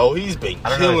 Yes, bro. He's been I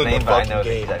don't know his killing name, the but I fucking know the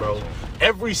game, exact bro. name.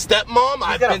 Every stepmom He's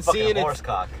I've got been a fucking seeing it. horse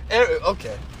cock.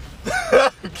 Okay.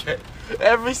 Okay.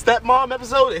 Every stepmom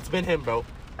episode, it's been him, bro.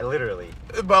 Literally.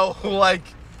 Bro, like,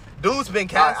 dude's been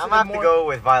casting. I'm gonna have to go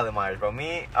with Violet Myers, bro.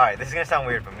 Alright, this is gonna sound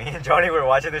weird, but me and Johnny were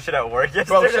watching this shit at work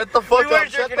yesterday. Bro, shut the fuck we up.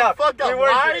 weren't Shut jerking the off. fuck up. We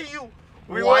weren't Why jer- are you?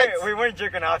 We what? weren't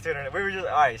jerking off to it. We were just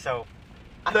alright. So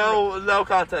No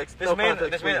context. this no man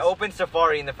context, this man please. opened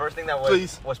Safari, and the first thing that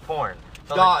Please. was porn.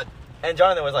 So God. and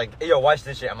Jonathan was like, "Hey, yo, watch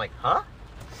this shit." I'm like, "Huh?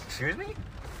 Excuse me?"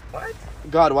 What?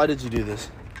 God, why did you do this?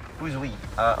 Who's we?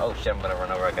 Oh shit, I'm gonna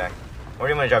run over a guy. Where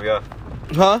do you want to drop you off?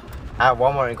 Huh? At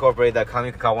WalmartIncorporated.com,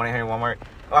 you can call 1-800-Walmart.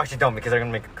 Oh, actually don't, because they're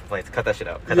gonna make complaints. Cut that shit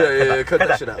out. Cut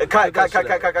that shit out.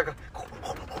 Cut.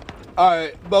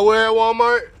 Alright, but we're at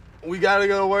Walmart. We gotta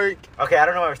go to work. Okay, I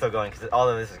don't know why we're still going, because all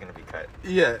of this is gonna be cut.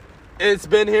 Yeah. It's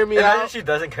been Hear Me Imagine Out. she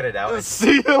doesn't cut it out.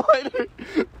 See you later.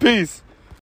 Peace.